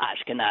filled with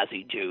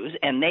Ashkenazi Jews,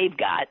 and they've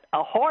got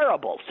a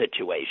horrible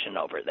situation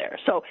over there.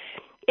 So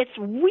it's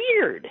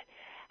weird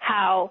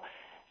how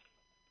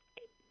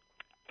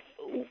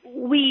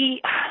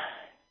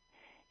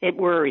it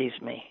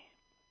worries me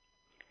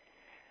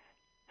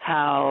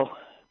how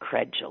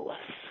credulous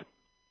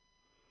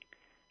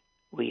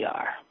we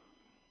are,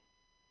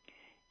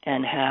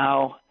 and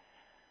how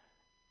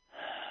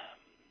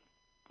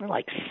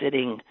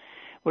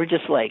we're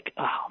just like,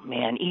 oh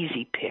man,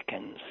 easy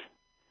pickings.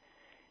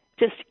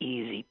 Just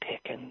easy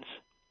pickings.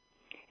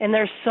 And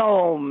there's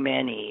so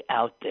many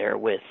out there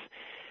with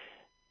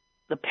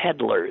the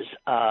peddlers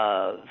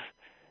of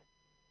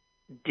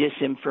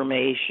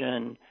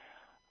disinformation,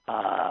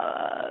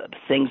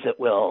 things that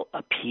will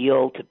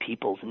appeal to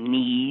people's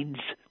needs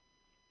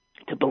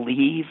to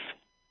believe.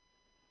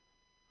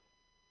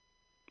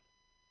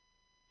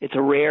 It's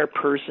a rare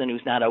person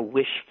who's not a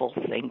wishful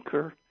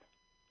thinker.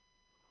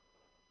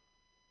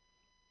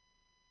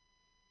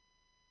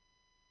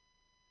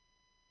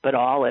 But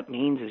all it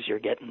means is you're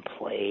getting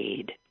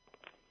played.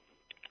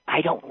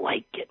 I don't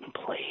like getting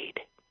played,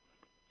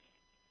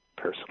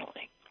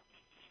 personally.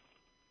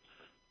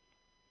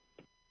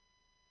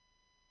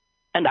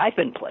 And I've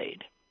been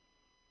played.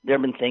 There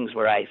have been things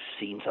where I've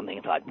seen something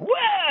and thought,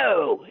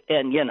 whoa,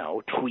 and,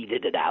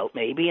 tweeted it out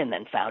maybe and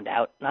then found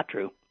out not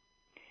true.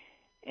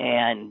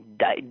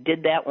 And I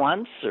did that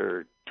once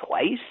or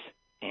twice,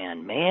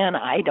 and man,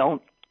 I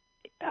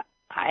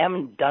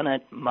haven't done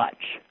it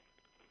much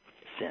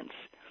since,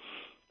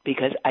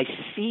 because I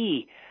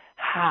see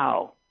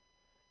how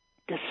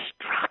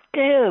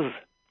destructive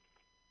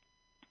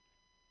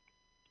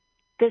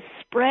the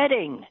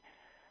spreading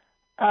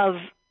of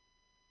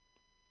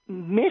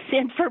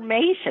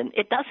misinformation.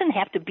 It doesn't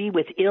have to be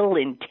with ill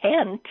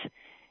intent.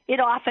 It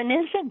often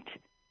isn't.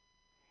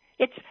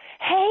 It's,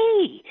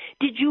 hey,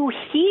 did you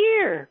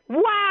hear?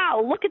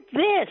 Wow, look at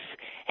this.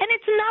 And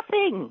it's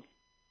nothing.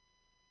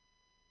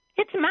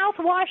 It's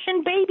mouthwash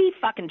and baby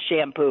fucking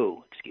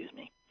shampoo. Excuse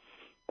me.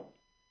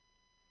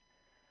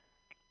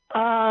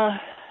 I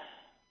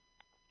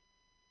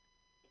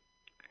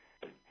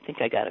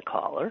think I got a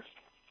caller.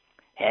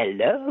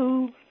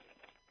 Hello.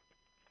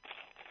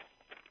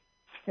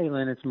 Hey,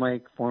 Lynn, it's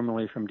Mike,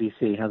 formerly from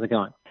D.C. How's it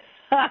going?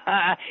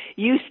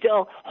 You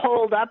still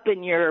hold up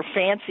in your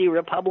fancy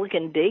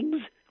Republican digs?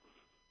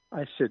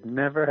 I should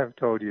never have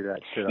told you that,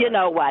 should I? You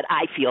know what?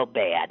 I feel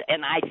bad,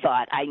 and I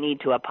thought I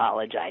need to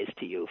apologize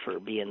to you for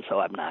being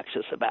so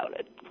obnoxious about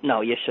it.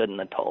 No, you shouldn't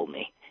have told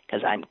me,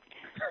 because I'm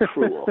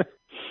cruel.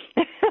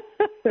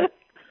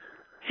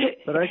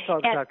 But I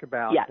talk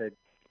about the.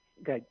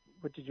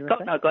 What did you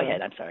say? No, go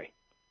ahead. I'm sorry.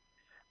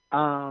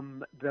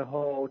 The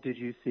whole "did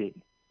you see?"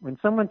 When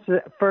someone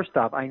says, first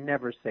off, I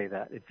never say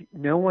that. If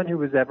no one who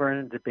was ever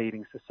in a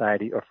debating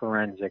society or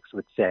forensics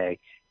would say,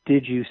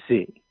 "Did you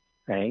see?"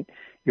 Right?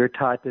 You're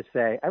taught to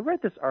say, "I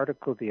read this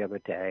article the other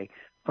day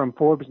from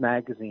Forbes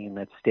magazine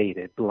that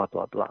stated blah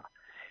blah blah,"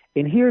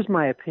 and here's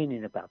my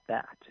opinion about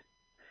that.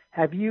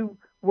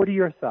 What are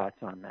your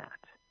thoughts on that?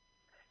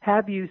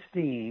 Have you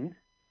seen?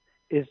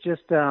 Is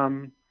just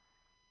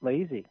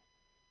lazy.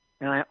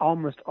 And I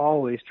almost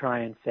always try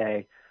and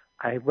say,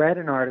 I read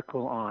an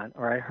article on,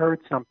 or I heard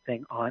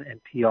something on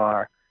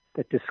NPR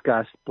that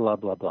discussed blah,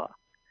 blah, blah.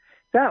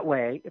 That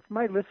way, if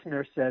my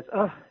listener says,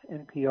 oh,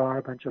 NPR,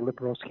 a bunch of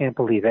liberals, can't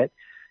believe it,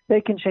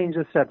 they can change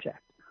the subject.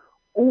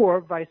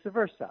 Or vice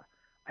versa.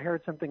 I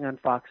heard something on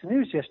Fox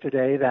News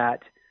yesterday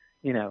that,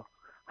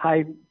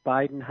 hi,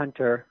 Biden,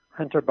 Hunter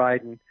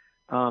Biden,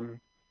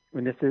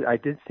 I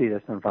did see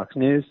this on Fox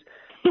News,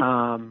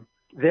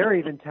 they're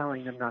even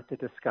telling them not to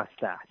discuss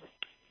that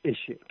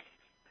issue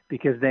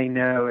because they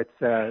know it's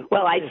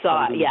well, I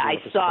saw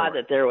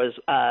that there was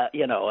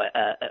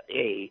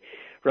a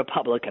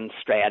Republican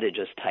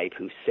strategist type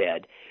who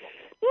said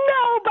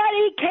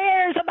nobody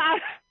cares about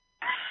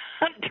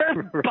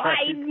Hunter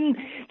Biden.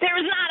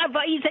 There's not a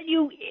vote. He said,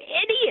 you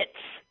idiots.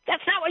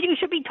 That's not what you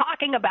should be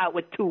talking about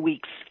with 2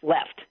 weeks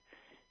left,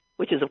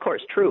 which is of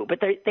course true, but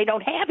they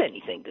don't have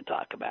anything to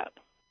talk about.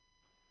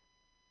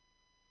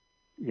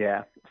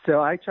 Yeah.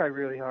 So I try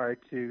really hard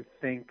to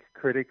think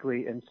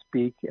critically and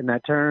speak in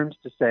that terms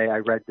to say, I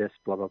read this,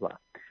 blah, blah, blah.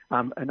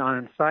 And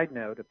on a side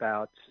note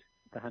about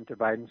the Hunter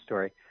Biden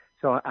story.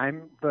 So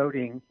I'm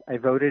voting. I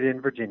voted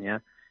in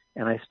Virginia,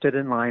 and I stood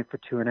in line for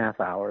 2.5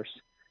 hours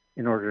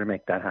in order to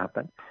make that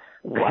happen.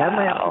 Wow. I had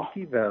my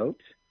absentee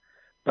vote,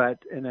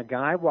 and a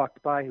guy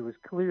walked by who was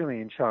clearly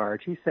in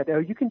charge. He said, oh,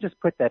 you can just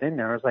put that in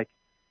there. I was like,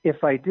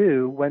 if I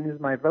do, when is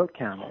my vote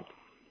counted?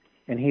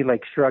 And he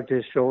shrugged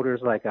his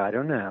shoulders like, I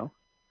don't know.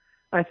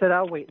 I said,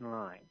 I'll wait in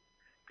line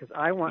because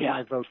I want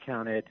my vote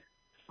counted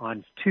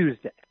on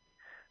Tuesday,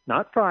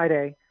 not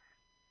Friday,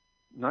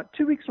 not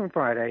 2 weeks from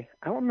Friday.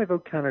 I want my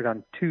vote counted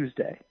on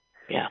Tuesday.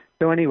 Yeah.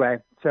 So anyway,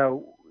 a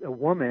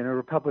woman, a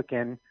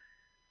Republican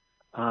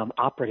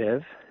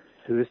operative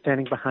who was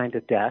standing behind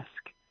a desk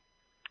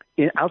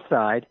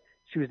outside,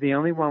 she was the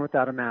only one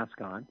without a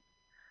mask on,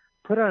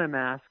 put on a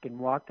mask and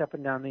walked up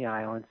and down the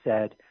aisle and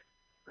said,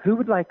 "Who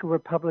would like a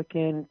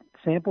Republican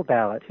sample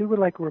ballot? Who would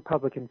like a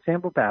Republican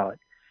sample ballot?"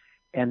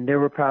 And there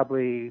were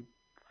probably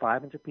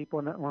 500 people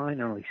in that line,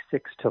 and only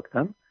 6 took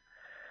them.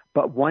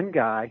 But one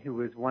guy who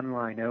was one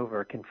line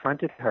over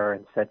confronted her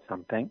and said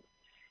something.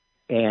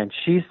 And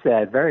she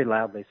said very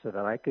loudly so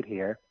that I could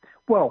hear,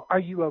 "Well, are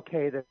you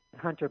okay that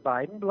Hunter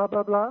Biden, blah,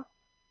 blah, blah?"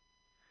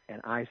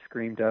 And I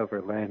screamed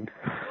over, Lynn,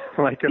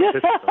 like a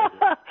pistol.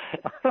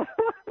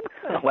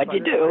 What'd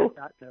you do?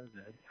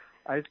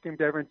 I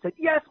screamed over and said,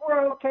 "Yes,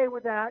 we're okay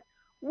with that.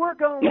 We're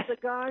going with the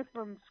guy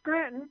from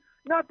Scranton,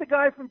 not the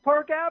guy from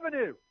Park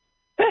Avenue."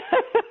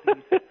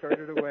 She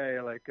skirted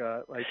away like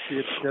she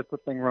had said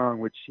something wrong,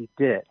 which she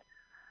did.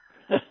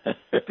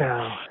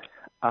 So,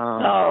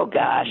 oh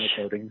gosh,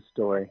 the voting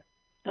story.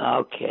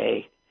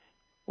 Okay,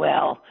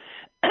 well,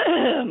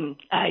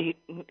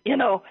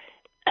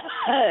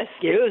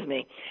 excuse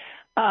me.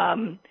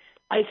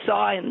 I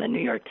saw in the New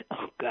York.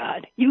 Oh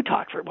God, you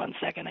talk for 1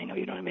 second. I know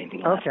you don't have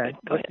anything left. Okay,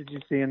 what did you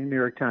see in the New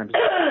York Times?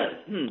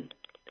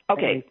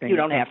 Okay, Anything you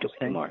don't have to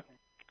anymore.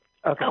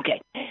 Okay.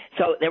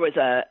 So there was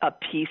a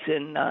piece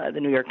in the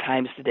New York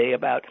Times today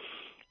about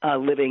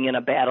living in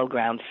a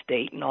battleground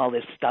state and all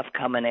this stuff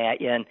coming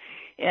at you.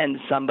 And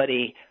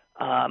somebody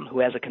who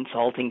has a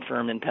consulting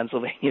firm in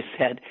Pennsylvania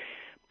said,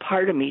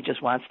 part of me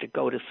just wants to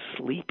go to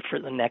sleep for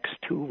the next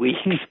 2 weeks,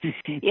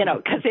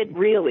 because it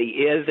really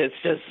is. It's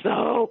just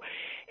so.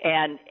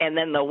 And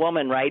then the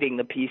woman writing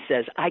the piece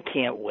says, I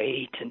can't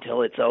wait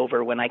until it's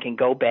over when I can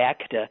go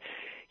back to,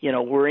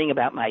 worrying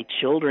about my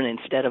children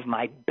instead of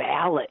my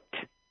ballot.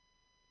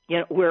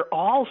 We're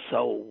all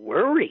so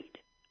worried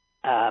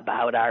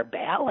about our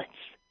ballots.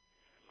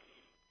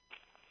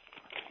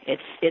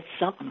 It's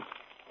something.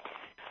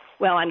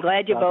 Well, I'm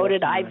glad you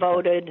voted. I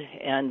voted.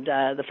 And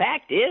the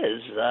fact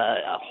is,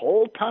 a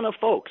whole ton of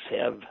folks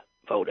have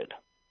voted.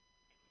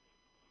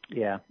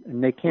 Yeah,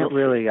 and they can't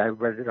really. I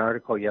read an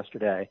article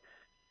yesterday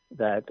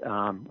that,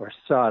 or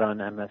saw it on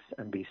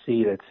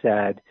MSNBC that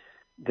said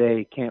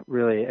they can't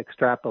really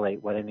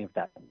extrapolate what any of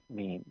that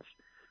means.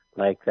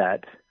 Like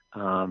that,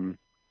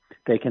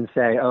 they can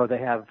say, oh, they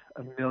have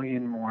 1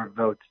 million more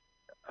votes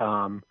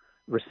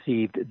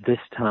received this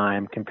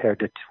time compared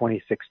to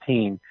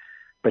 2016,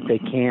 but they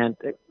can't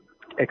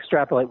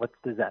extrapolate. What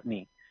does that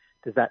mean?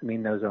 Does that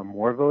mean those are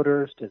more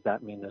voters? Does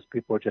that mean those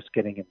people are just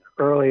getting in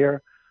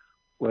earlier?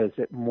 Was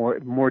it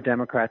more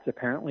Democrats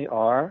apparently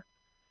are,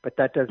 but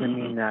that doesn't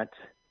mean that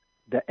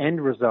the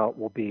end result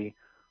will be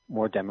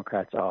more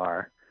Democrats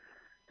are.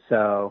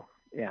 So,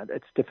 yeah,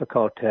 it's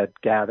difficult to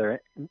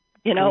gather.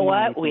 You know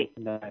what?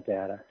 That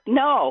data.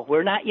 No,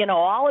 we're not.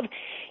 All of,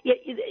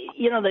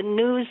 the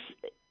news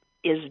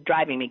is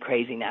driving me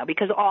crazy now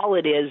because all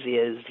it is,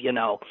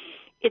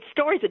 it's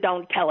stories that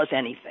don't tell us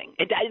anything.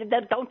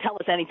 That don't tell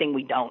us anything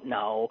we don't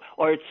know,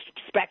 or it's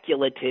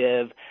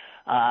speculative.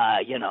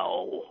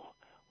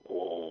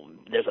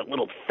 There's a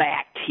little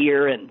fact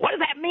here, and what does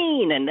that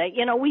mean? And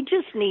we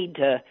just need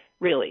to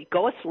really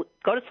go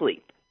to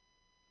sleep.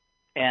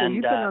 And so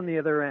you've been on the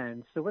other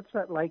end. So what's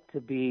that like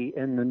to be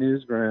in the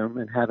newsroom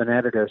and have an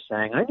editor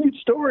saying, "I need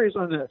stories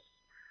on this"?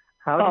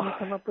 How do you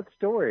come up with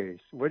stories?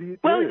 What do you do?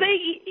 Well, you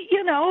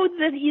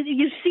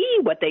see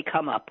what they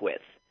come up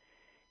with,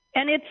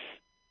 and it's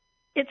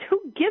who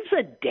gives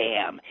a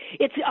damn?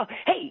 It's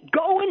hey,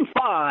 go and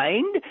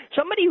find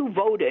somebody who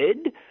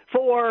voted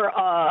for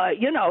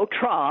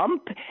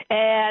Trump,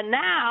 and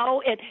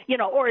now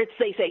or it's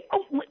they say,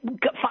 oh,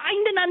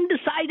 find an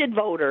undecided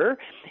voter,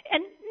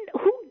 and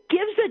who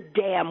gives a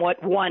damn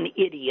what one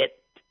idiot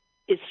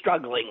is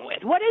struggling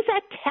with? What does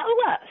that tell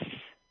us?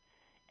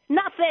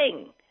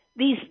 Nothing.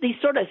 These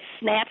sort of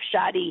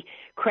snapshotty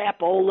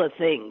crapola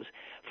things.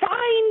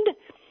 Find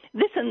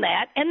this and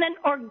that, and then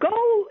or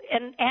go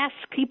and ask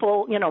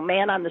people,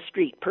 man on the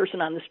street, person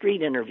on the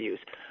street interviews.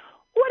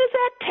 What does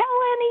that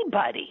tell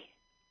anybody?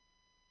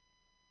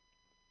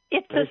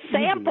 It's a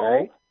sample, easy,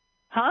 right?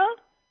 Huh?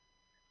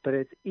 But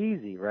it's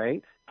easy,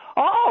 right?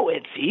 Oh,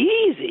 it's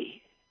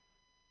easy.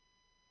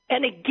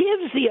 And it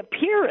gives the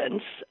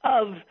appearance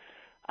of,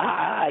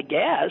 I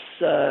guess,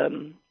 I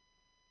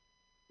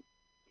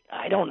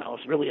don't know,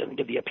 it's really doesn't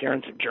give the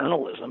appearance of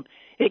journalism.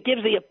 It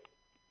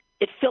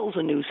fills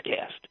a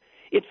newscast.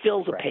 It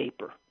fills a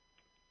paper.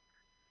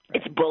 Right.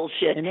 It's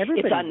bullshit.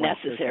 It's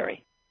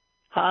unnecessary.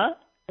 Huh?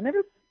 And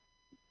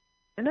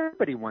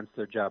everybody wants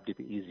their job to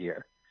be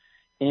easier.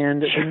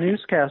 And the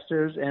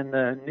newscasters and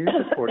the news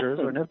reporters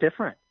are no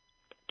different.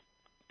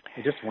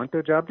 They just want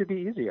their job to be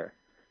easier.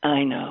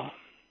 I know.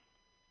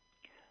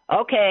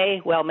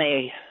 Okay, well,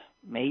 may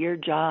your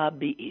job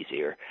be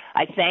easier.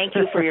 I thank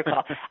you for your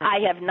call. I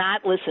have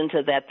not listened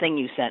to that thing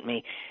you sent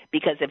me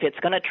because if it's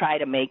going to try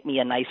to make me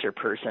a nicer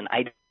person,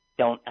 I'm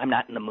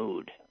not in the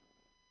mood.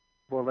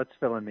 Well, let's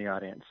fill in the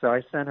audience. So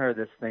I sent her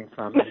this thing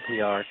from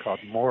NPR called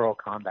Moral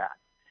Combat.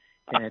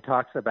 and it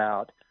talks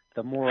about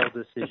the moral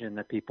decision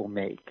that people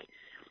make,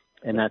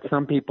 and that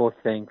some people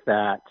think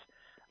that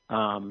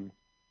a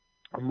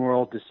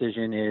moral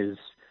decision is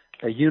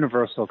a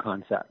universal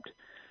concept.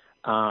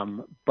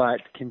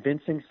 But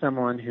convincing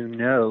someone who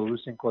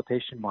knows, in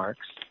quotation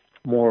marks,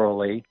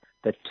 morally,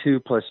 that 2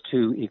 +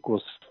 2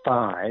 =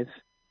 5,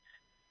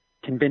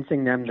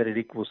 convincing them that it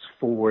equals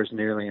 4 is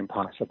nearly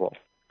impossible.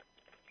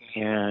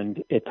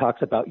 And it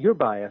talks about your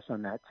bias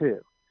on that too.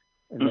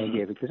 And they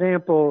gave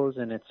examples,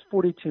 and it's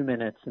 42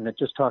 minutes, and it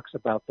just talks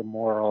about the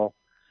moral,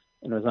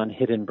 and it was on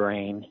Hidden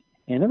Brain,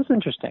 and it was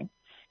interesting.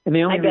 And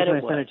the only reason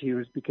I sent it to you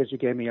is because you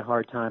gave me a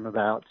hard time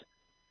about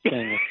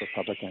saying it's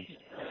Republicans.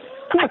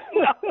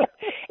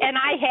 And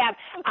I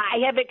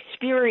have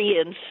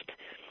experienced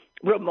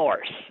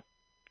remorse,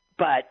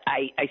 but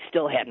I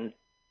still hadn't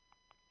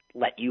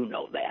let you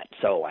know that,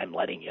 so I'm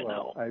letting you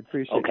know. I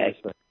appreciate you saying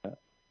that.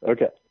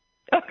 Okay.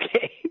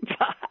 Okay,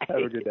 bye. Have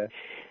a good day.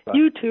 Bye.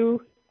 You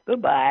too.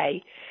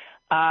 Goodbye.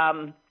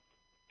 Sharon,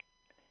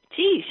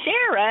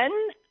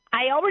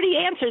 I already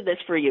answered this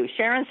for you.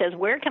 Sharon says,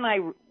 where can I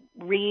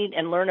read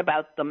and learn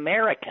about the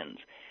Americans?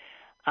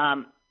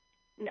 No,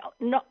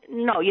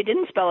 you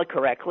didn't spell it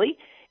correctly.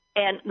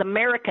 And the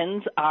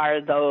Americans are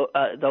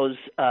those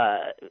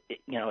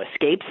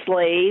escaped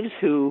slaves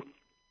who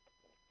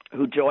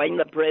joined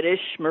the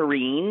British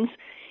Marines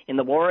in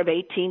the War of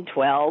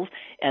 1812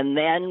 and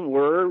then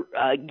were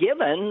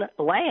given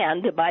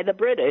land by the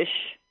British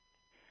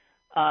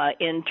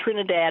in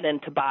Trinidad and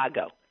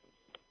Tobago.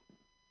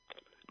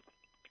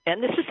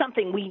 And this is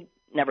something we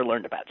never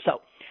learned about.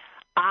 So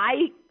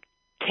I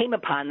came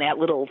upon that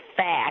little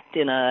fact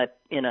in a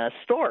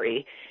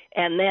story,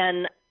 and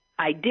then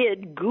I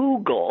did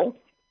Google.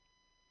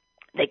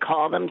 They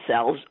call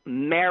themselves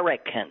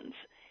Americans.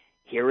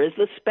 Here is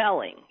the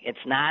spelling.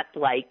 It's not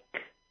like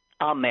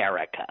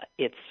America.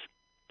 It's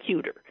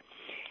cuter.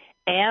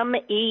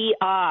 MERIKINS.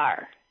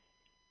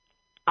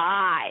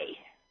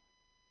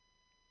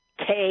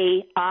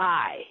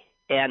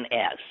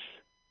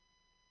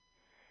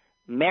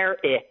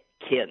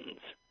 Americans.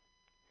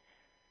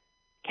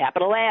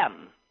 Capital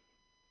M.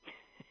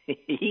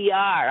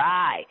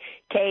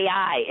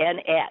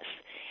 ERIKINS.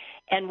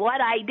 And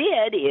what I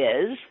did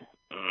is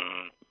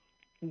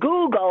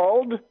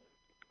Googled,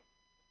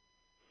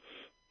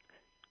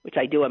 which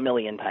I do a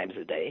million times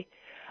a day,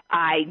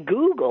 I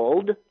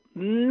Googled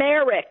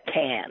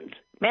Americans,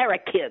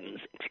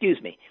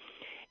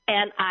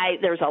 and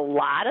there's a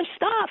lot of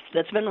stuff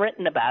that's been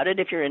written about it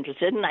if you're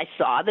interested, and I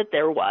saw that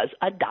there was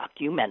a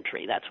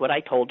documentary. That's what I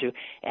told you,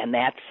 and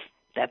that's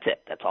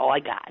it. That's all I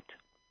got.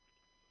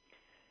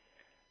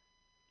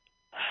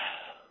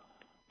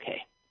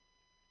 Okay.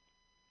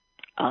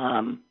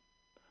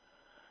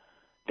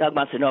 Doug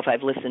wants to know if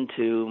I've listened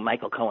to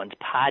Michael Cohen's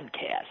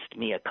podcast,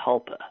 Mea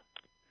Culpa.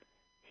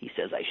 He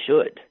says I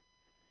should.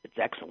 It's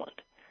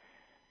excellent.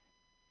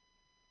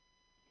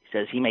 He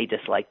says he may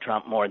dislike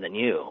Trump more than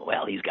you.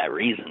 Well, he's got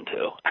reason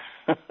to.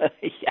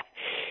 Yeah.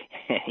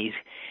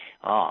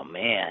 Oh,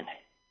 man.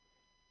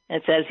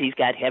 It says he's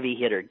got heavy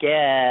hitter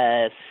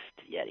guests,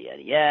 yada,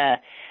 yada,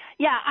 yada.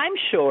 Yeah, I'm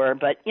sure,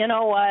 but you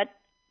know what,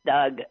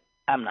 Doug?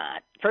 I'm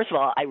not. First of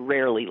all, I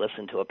rarely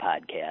listen to a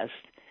podcast,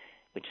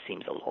 which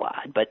seems a little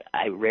odd, but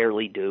I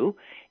rarely do.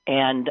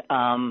 And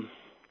I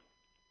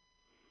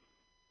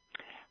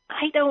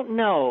don't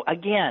know.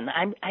 Again,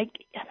 I'm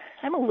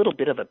a little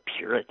bit of a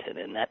Puritan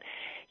in that,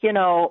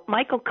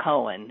 Michael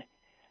Cohen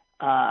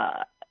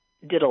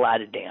did a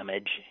lot of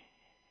damage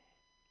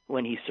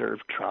when he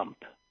served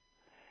Trump.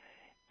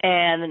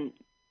 And,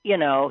 he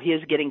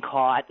is getting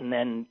caught and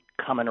then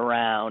coming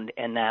around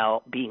and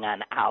now being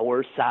on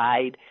our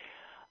side,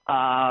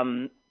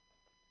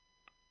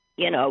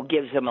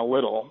 gives him a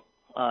little,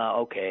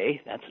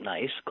 okay, that's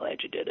nice,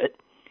 glad you did it.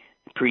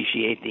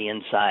 Appreciate the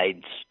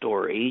inside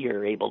story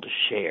you're able to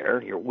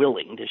share, you're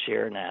willing to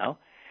share now.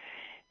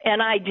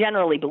 And I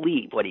generally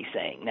believe what he's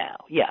saying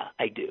now. Yeah,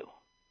 I do.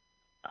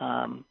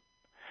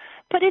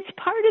 But it's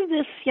part of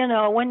this,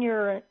 when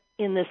you're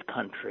in this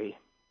country,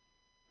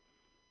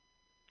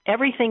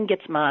 everything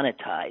gets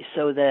monetized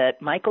so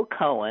that Michael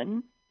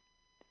Cohen,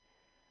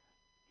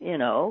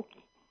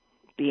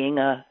 being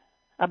a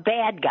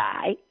bad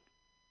guy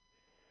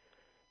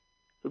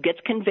who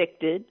gets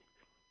convicted,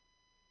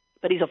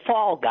 but he's a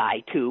fall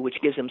guy too, which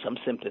gives him some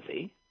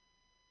sympathy.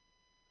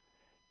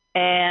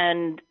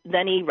 And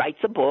then he writes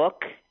a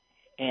book,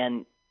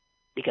 and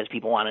because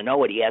people want to know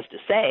what he has to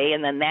say,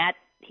 and then that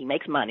he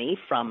makes money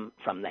from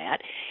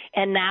that.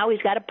 And now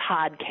he's got a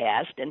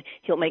podcast, and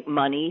he'll make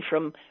money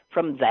from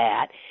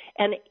that.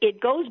 And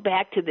it goes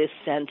back to this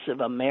sense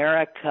of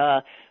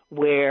America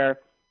where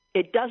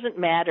it doesn't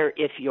matter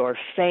if you're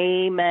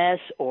famous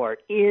or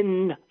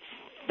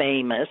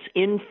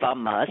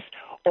infamous,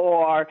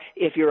 or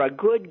if you're a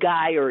good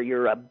guy or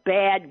you're a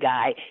bad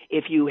guy,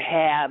 if you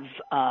have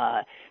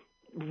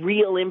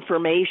real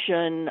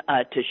information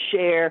to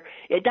share,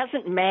 it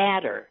doesn't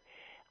matter.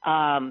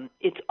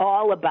 It's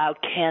all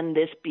about, can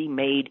this be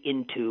made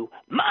into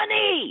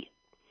money?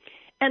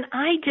 And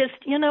I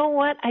just,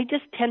 I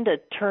just tend to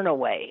turn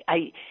away.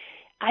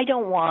 I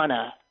don't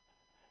wanna.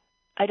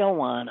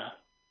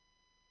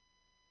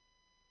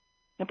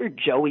 Remember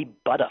Joey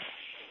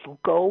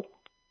Buttafuoco?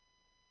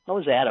 What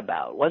was that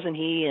about? Wasn't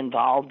he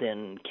involved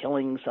in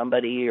killing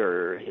somebody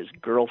or his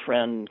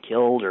girlfriend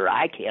killed, or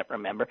I can't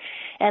remember.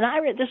 And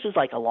this was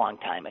like a long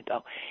time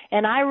ago.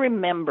 And I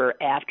remember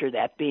after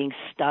that being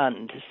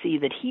stunned to see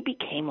that he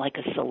became like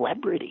a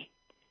celebrity.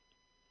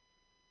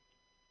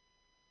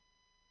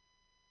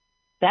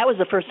 That was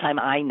the first time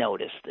I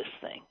noticed this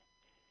thing.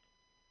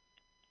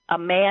 A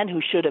man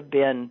who should have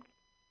been,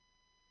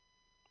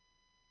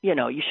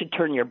 you should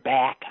turn your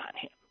back on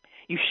him.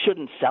 You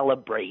shouldn't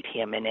celebrate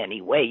him in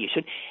any way. You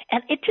should,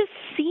 and it just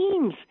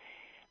seems,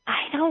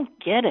 I don't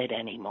get it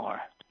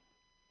anymore.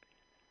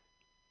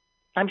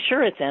 I'm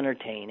sure it's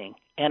entertaining,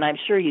 and I'm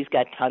sure he's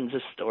got tons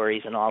of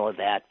stories and all of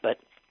that, but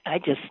I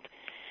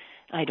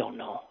don't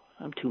know.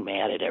 I'm too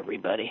mad at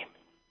everybody.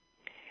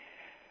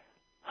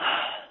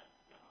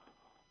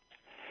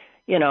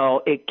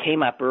 It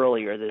came up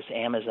earlier, this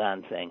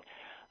Amazon thing.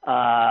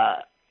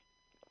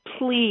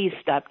 Please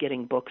stop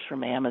getting books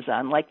from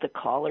Amazon. Like the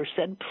caller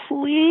said,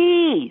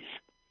 please.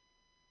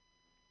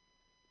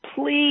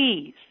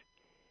 Please.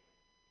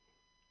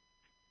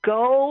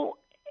 Go,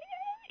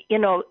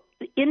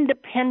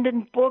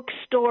 independent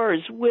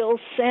bookstores will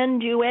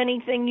send you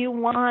anything you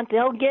want.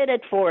 They'll get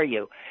it for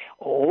you.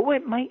 Oh,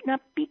 it might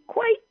not be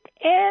quite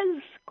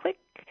as quick.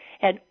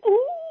 And,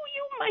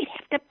 you might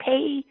have to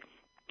pay,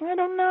 I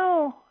don't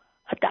know,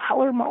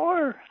 $1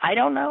 more. I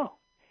don't know.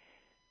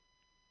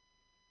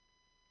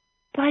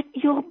 But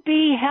you'll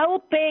be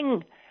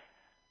helping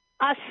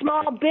a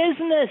small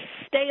business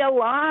stay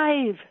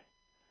alive.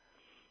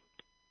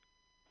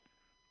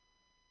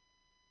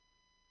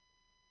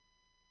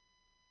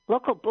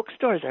 Local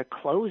bookstores are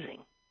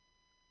closing.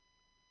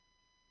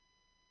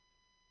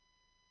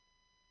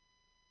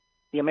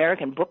 The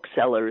American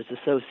Booksellers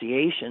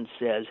Association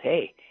says,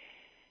 hey,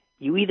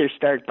 you either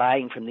start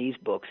buying from these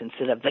books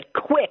instead of the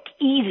quick,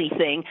 easy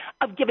thing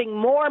of giving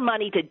more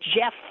money to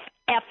Jeff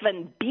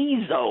effing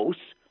Bezos,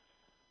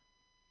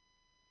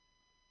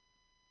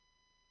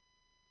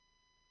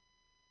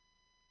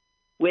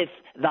 with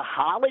the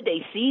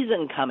holiday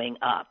season coming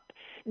up.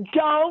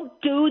 Don't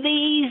do the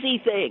easy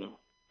thing.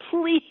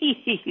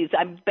 Please,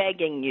 I'm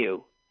begging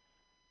you.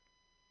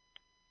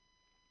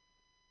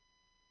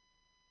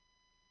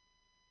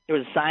 There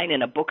was a sign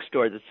in a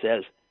bookstore that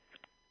says,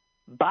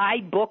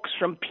 buy books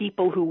from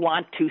people who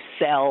want to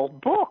sell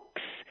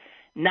books,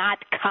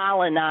 not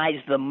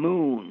colonize the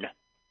moon.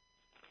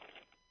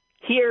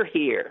 Hear,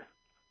 hear.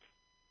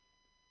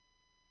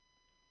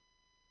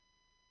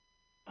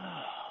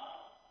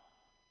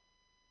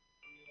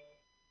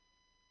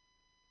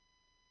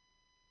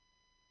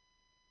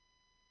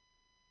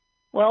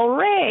 Well,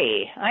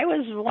 Ray, I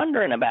was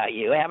wondering about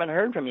you. I haven't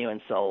heard from you in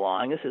so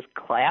long. This is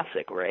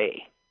classic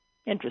Ray.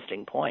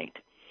 Interesting point.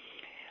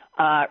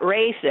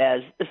 Ray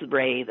says, this is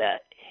Ray,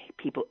 the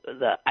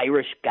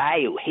Irish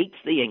guy who hates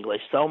the English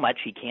so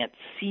much he can't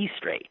see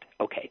straight.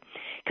 Okay,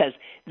 because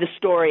the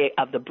story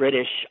of the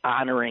British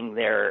honoring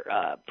their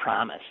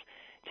promise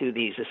to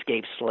these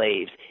escaped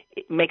slaves,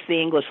 it makes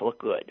the English look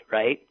good,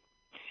 right?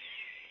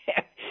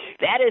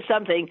 That is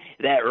something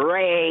that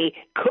Ray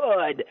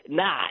could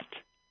not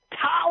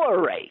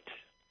tolerate.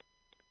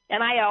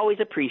 And I always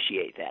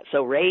appreciate that.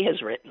 So Ray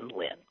has written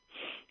Lynn.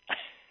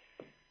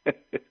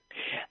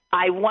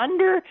 I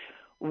wonder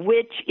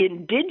which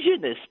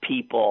indigenous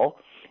people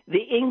the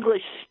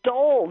English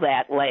stole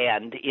that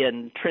land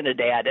in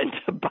Trinidad and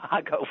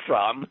Tobago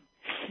from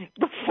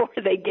before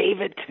they gave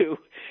it to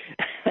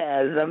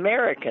the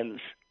Americans.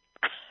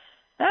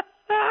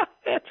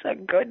 That's a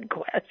good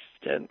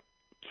question.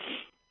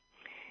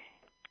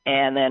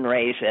 And then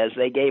Ray says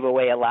they gave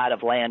away a lot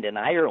of land in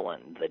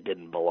Ireland that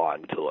didn't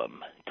belong to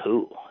them,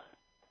 too.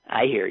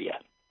 I hear you.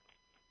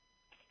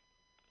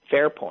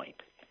 Fair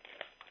point.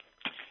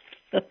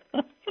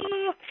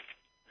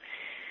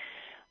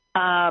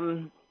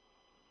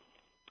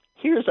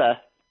 Here's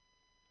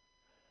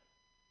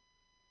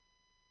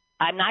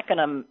I'm not going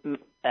to,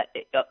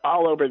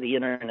 all over the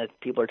internet,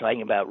 people are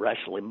talking about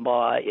Rush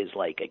Limbaugh is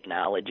like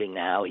acknowledging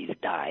now he's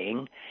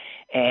dying.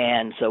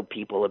 And so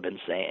people have been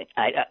saying,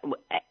 I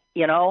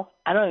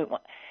don't even,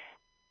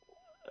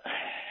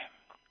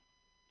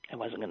 I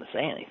wasn't going to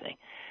say anything.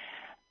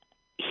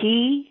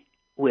 He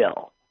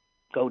will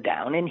go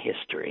down in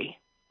history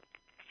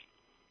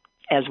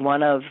as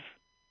one of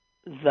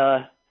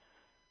the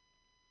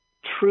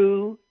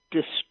true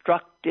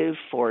destructive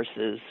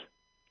forces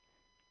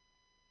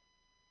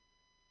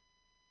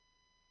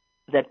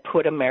that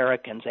put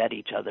Americans at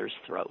each other's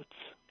throats.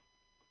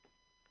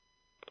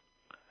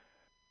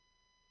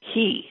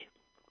 He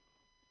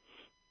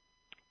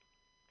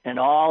and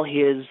all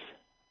his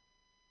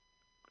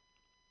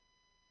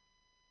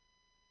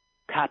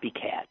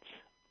copycats,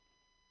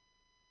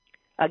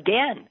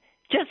 again,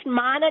 just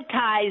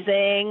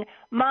monetizing,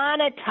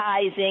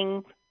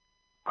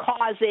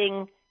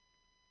 causing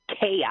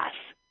chaos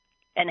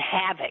and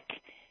havoc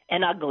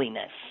and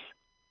ugliness.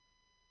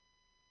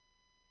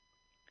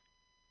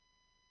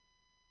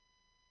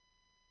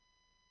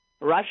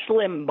 Rush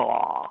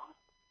Limbaugh,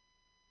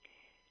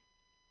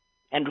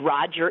 and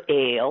Roger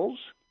Ailes,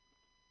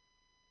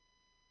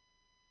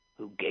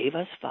 who gave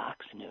us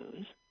Fox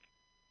News,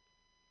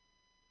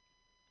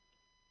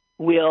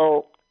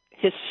 will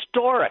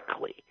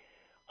historically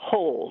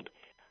hold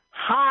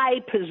high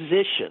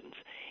positions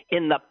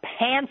in the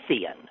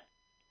pantheon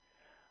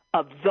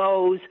of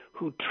those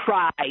who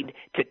tried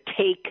to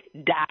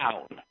take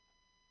down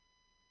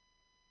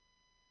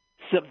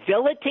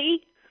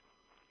civility,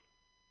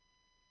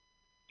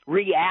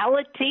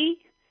 reality,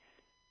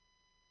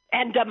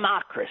 and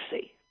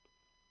democracy.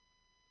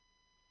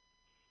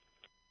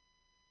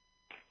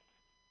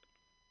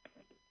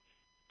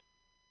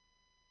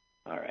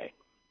 All right.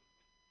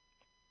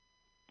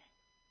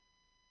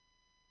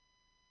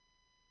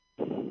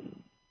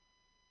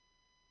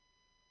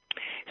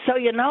 So,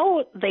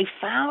 they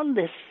found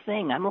this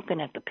thing. I'm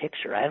looking at the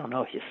picture. I don't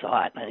know if you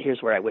saw it.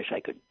 Here's where I wish I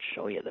could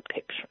show you the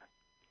picture.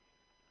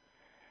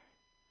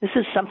 This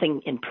is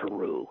something in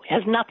Peru. It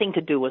has nothing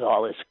to do with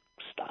all this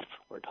stuff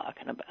we're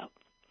talking about.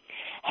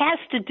 Has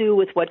to do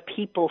with what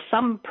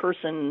some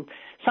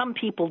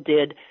people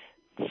did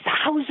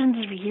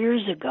thousands of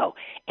years ago,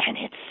 and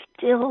it's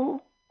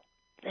still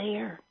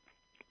there.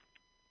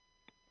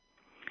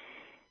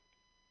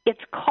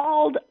 It's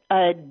called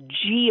a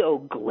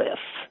geoglyph,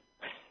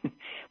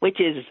 which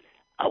is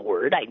a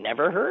word I'd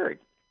never heard.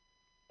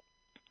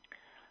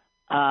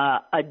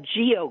 A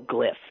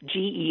geoglyph,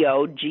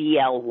 Geoglyph,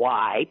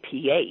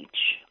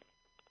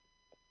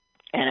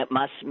 and it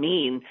must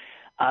mean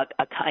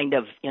a kind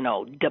of,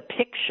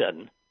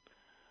 depiction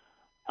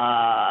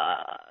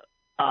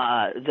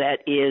that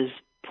is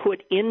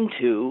put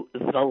into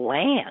the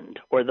land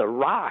or the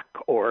rock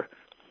or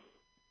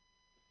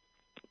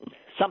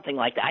something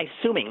like that. I'm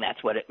assuming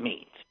that's what it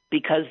means,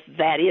 because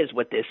that is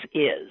what this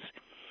is.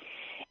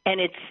 And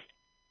it's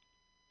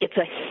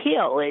a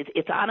hill.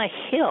 It's on a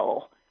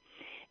hill.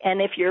 And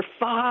if you're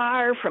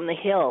far from the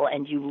hill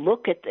and you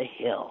look at the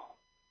hill,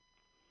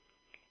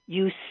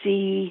 you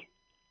see,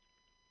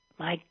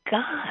 my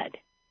God,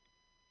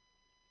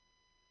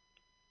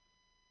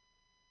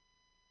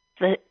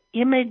 the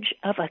image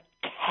of a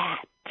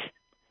cat.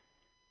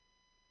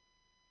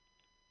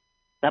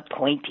 The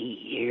pointy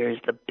ears,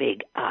 the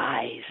big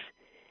eyes.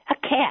 A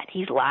cat,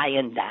 he's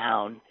lying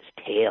down,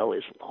 his tail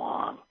is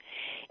long.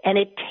 And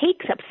it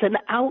takes up an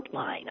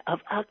outline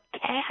of a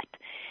cat.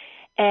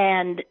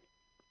 And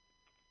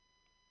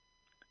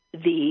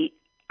the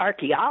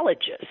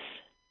archaeologists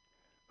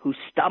who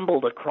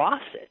stumbled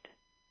across it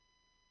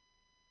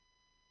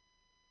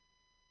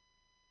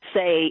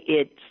say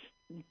it's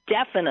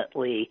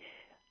definitely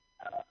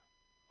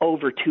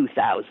over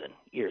 2,000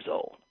 years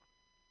old.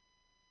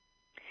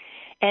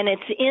 And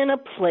it's in a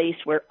place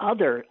where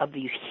other of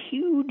these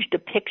huge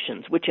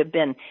depictions, which have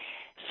been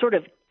sort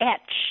of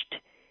etched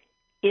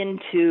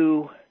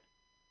into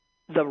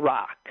the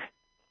rock.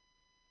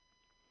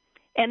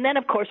 And then,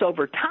 of course,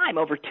 over time,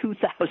 over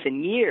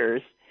 2,000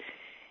 years,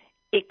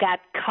 it got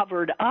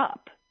covered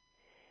up.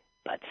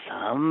 But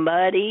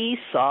somebody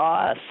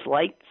saw a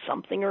slight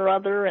something or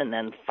other and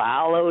then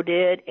followed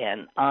it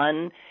and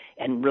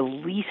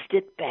released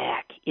it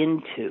back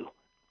into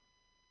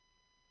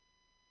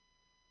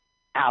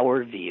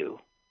our view.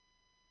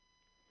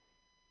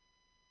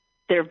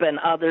 There have been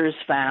others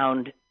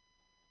found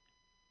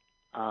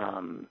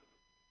in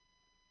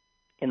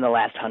the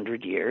last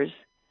 100 years,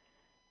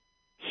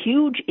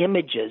 huge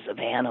images of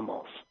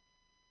animals,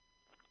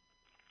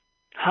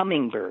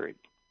 hummingbird,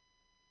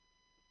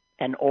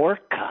 an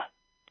orca,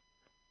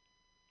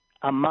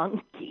 a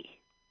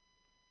monkey,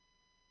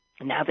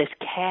 and now this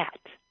cat.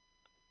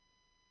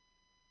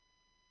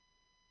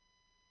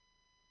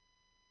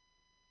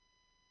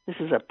 This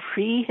is a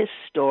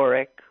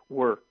prehistoric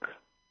work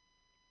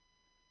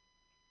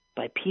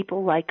by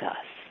people like us.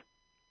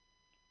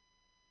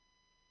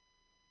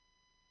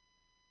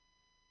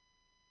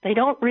 They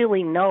don't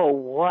really know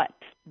what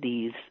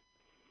these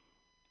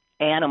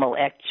animal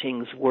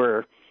etchings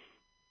were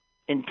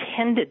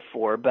intended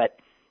for, but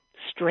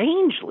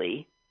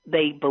strangely,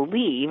 they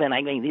believe, and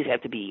I mean these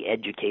have to be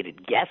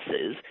educated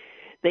guesses,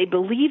 they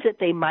believe that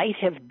they might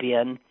have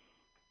been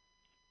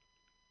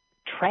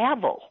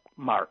travel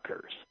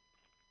markers.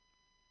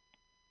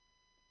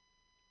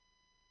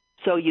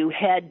 So you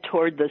head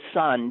toward the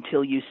sun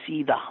till you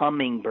see the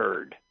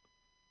hummingbird.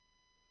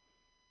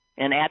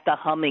 And at the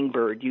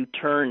hummingbird, you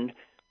turn,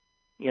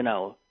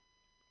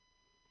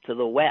 to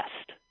the west.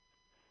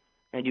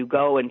 And you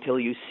go until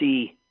you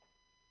see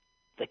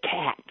the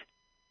cat.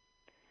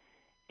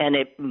 And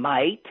it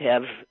might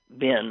have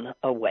been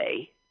a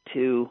way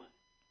to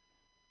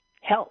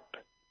help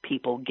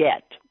people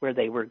get where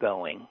they were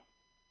going.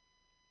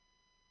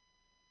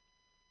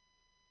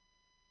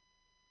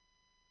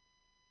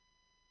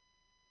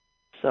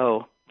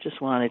 So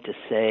just wanted to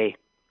say,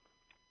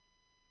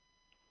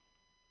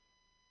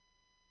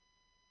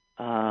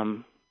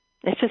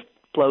 it just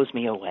blows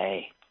me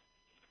away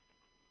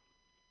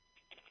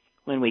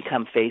when we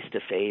come face to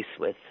face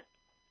with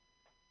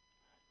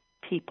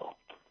people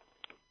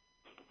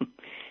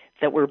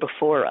that were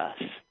before us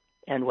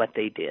and what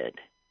they did.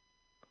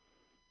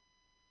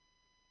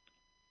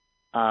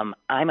 I'm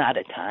out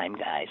of time,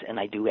 guys, and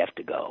I do have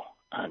to go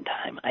on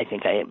time. I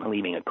think I am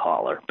leaving a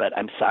caller, but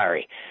I'm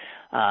sorry.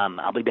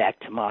 I'll be back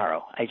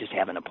tomorrow. I just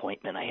have an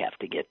appointment I have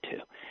to get to.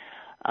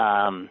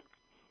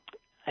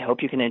 I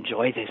hope you can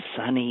enjoy this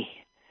sunny,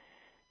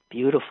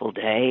 beautiful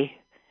day,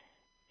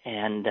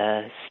 and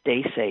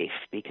stay safe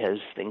because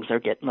things are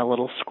getting a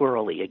little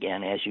squirrely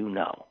again, as you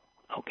know,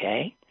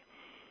 okay?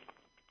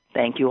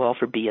 Thank you all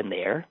for being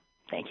there.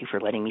 Thank you for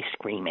letting me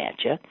scream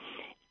at you,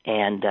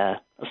 and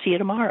I'll see you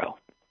tomorrow.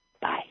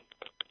 Bye.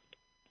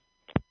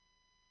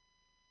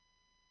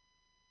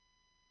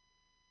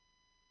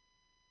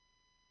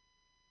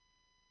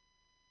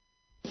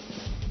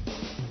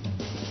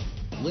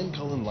 Lynn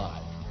Cullen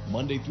Live,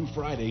 Monday through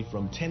Friday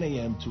from 10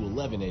 a.m. to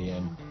 11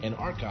 a.m. and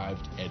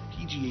archived at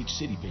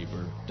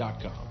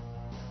pghcitypaper.com.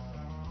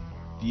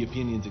 The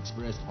opinions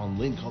expressed on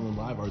Lynn Cullen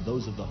Live are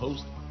those of the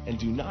host and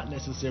do not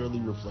necessarily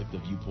reflect the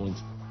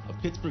viewpoints of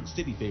Pittsburgh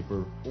City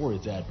Paper or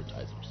its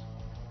advertisers.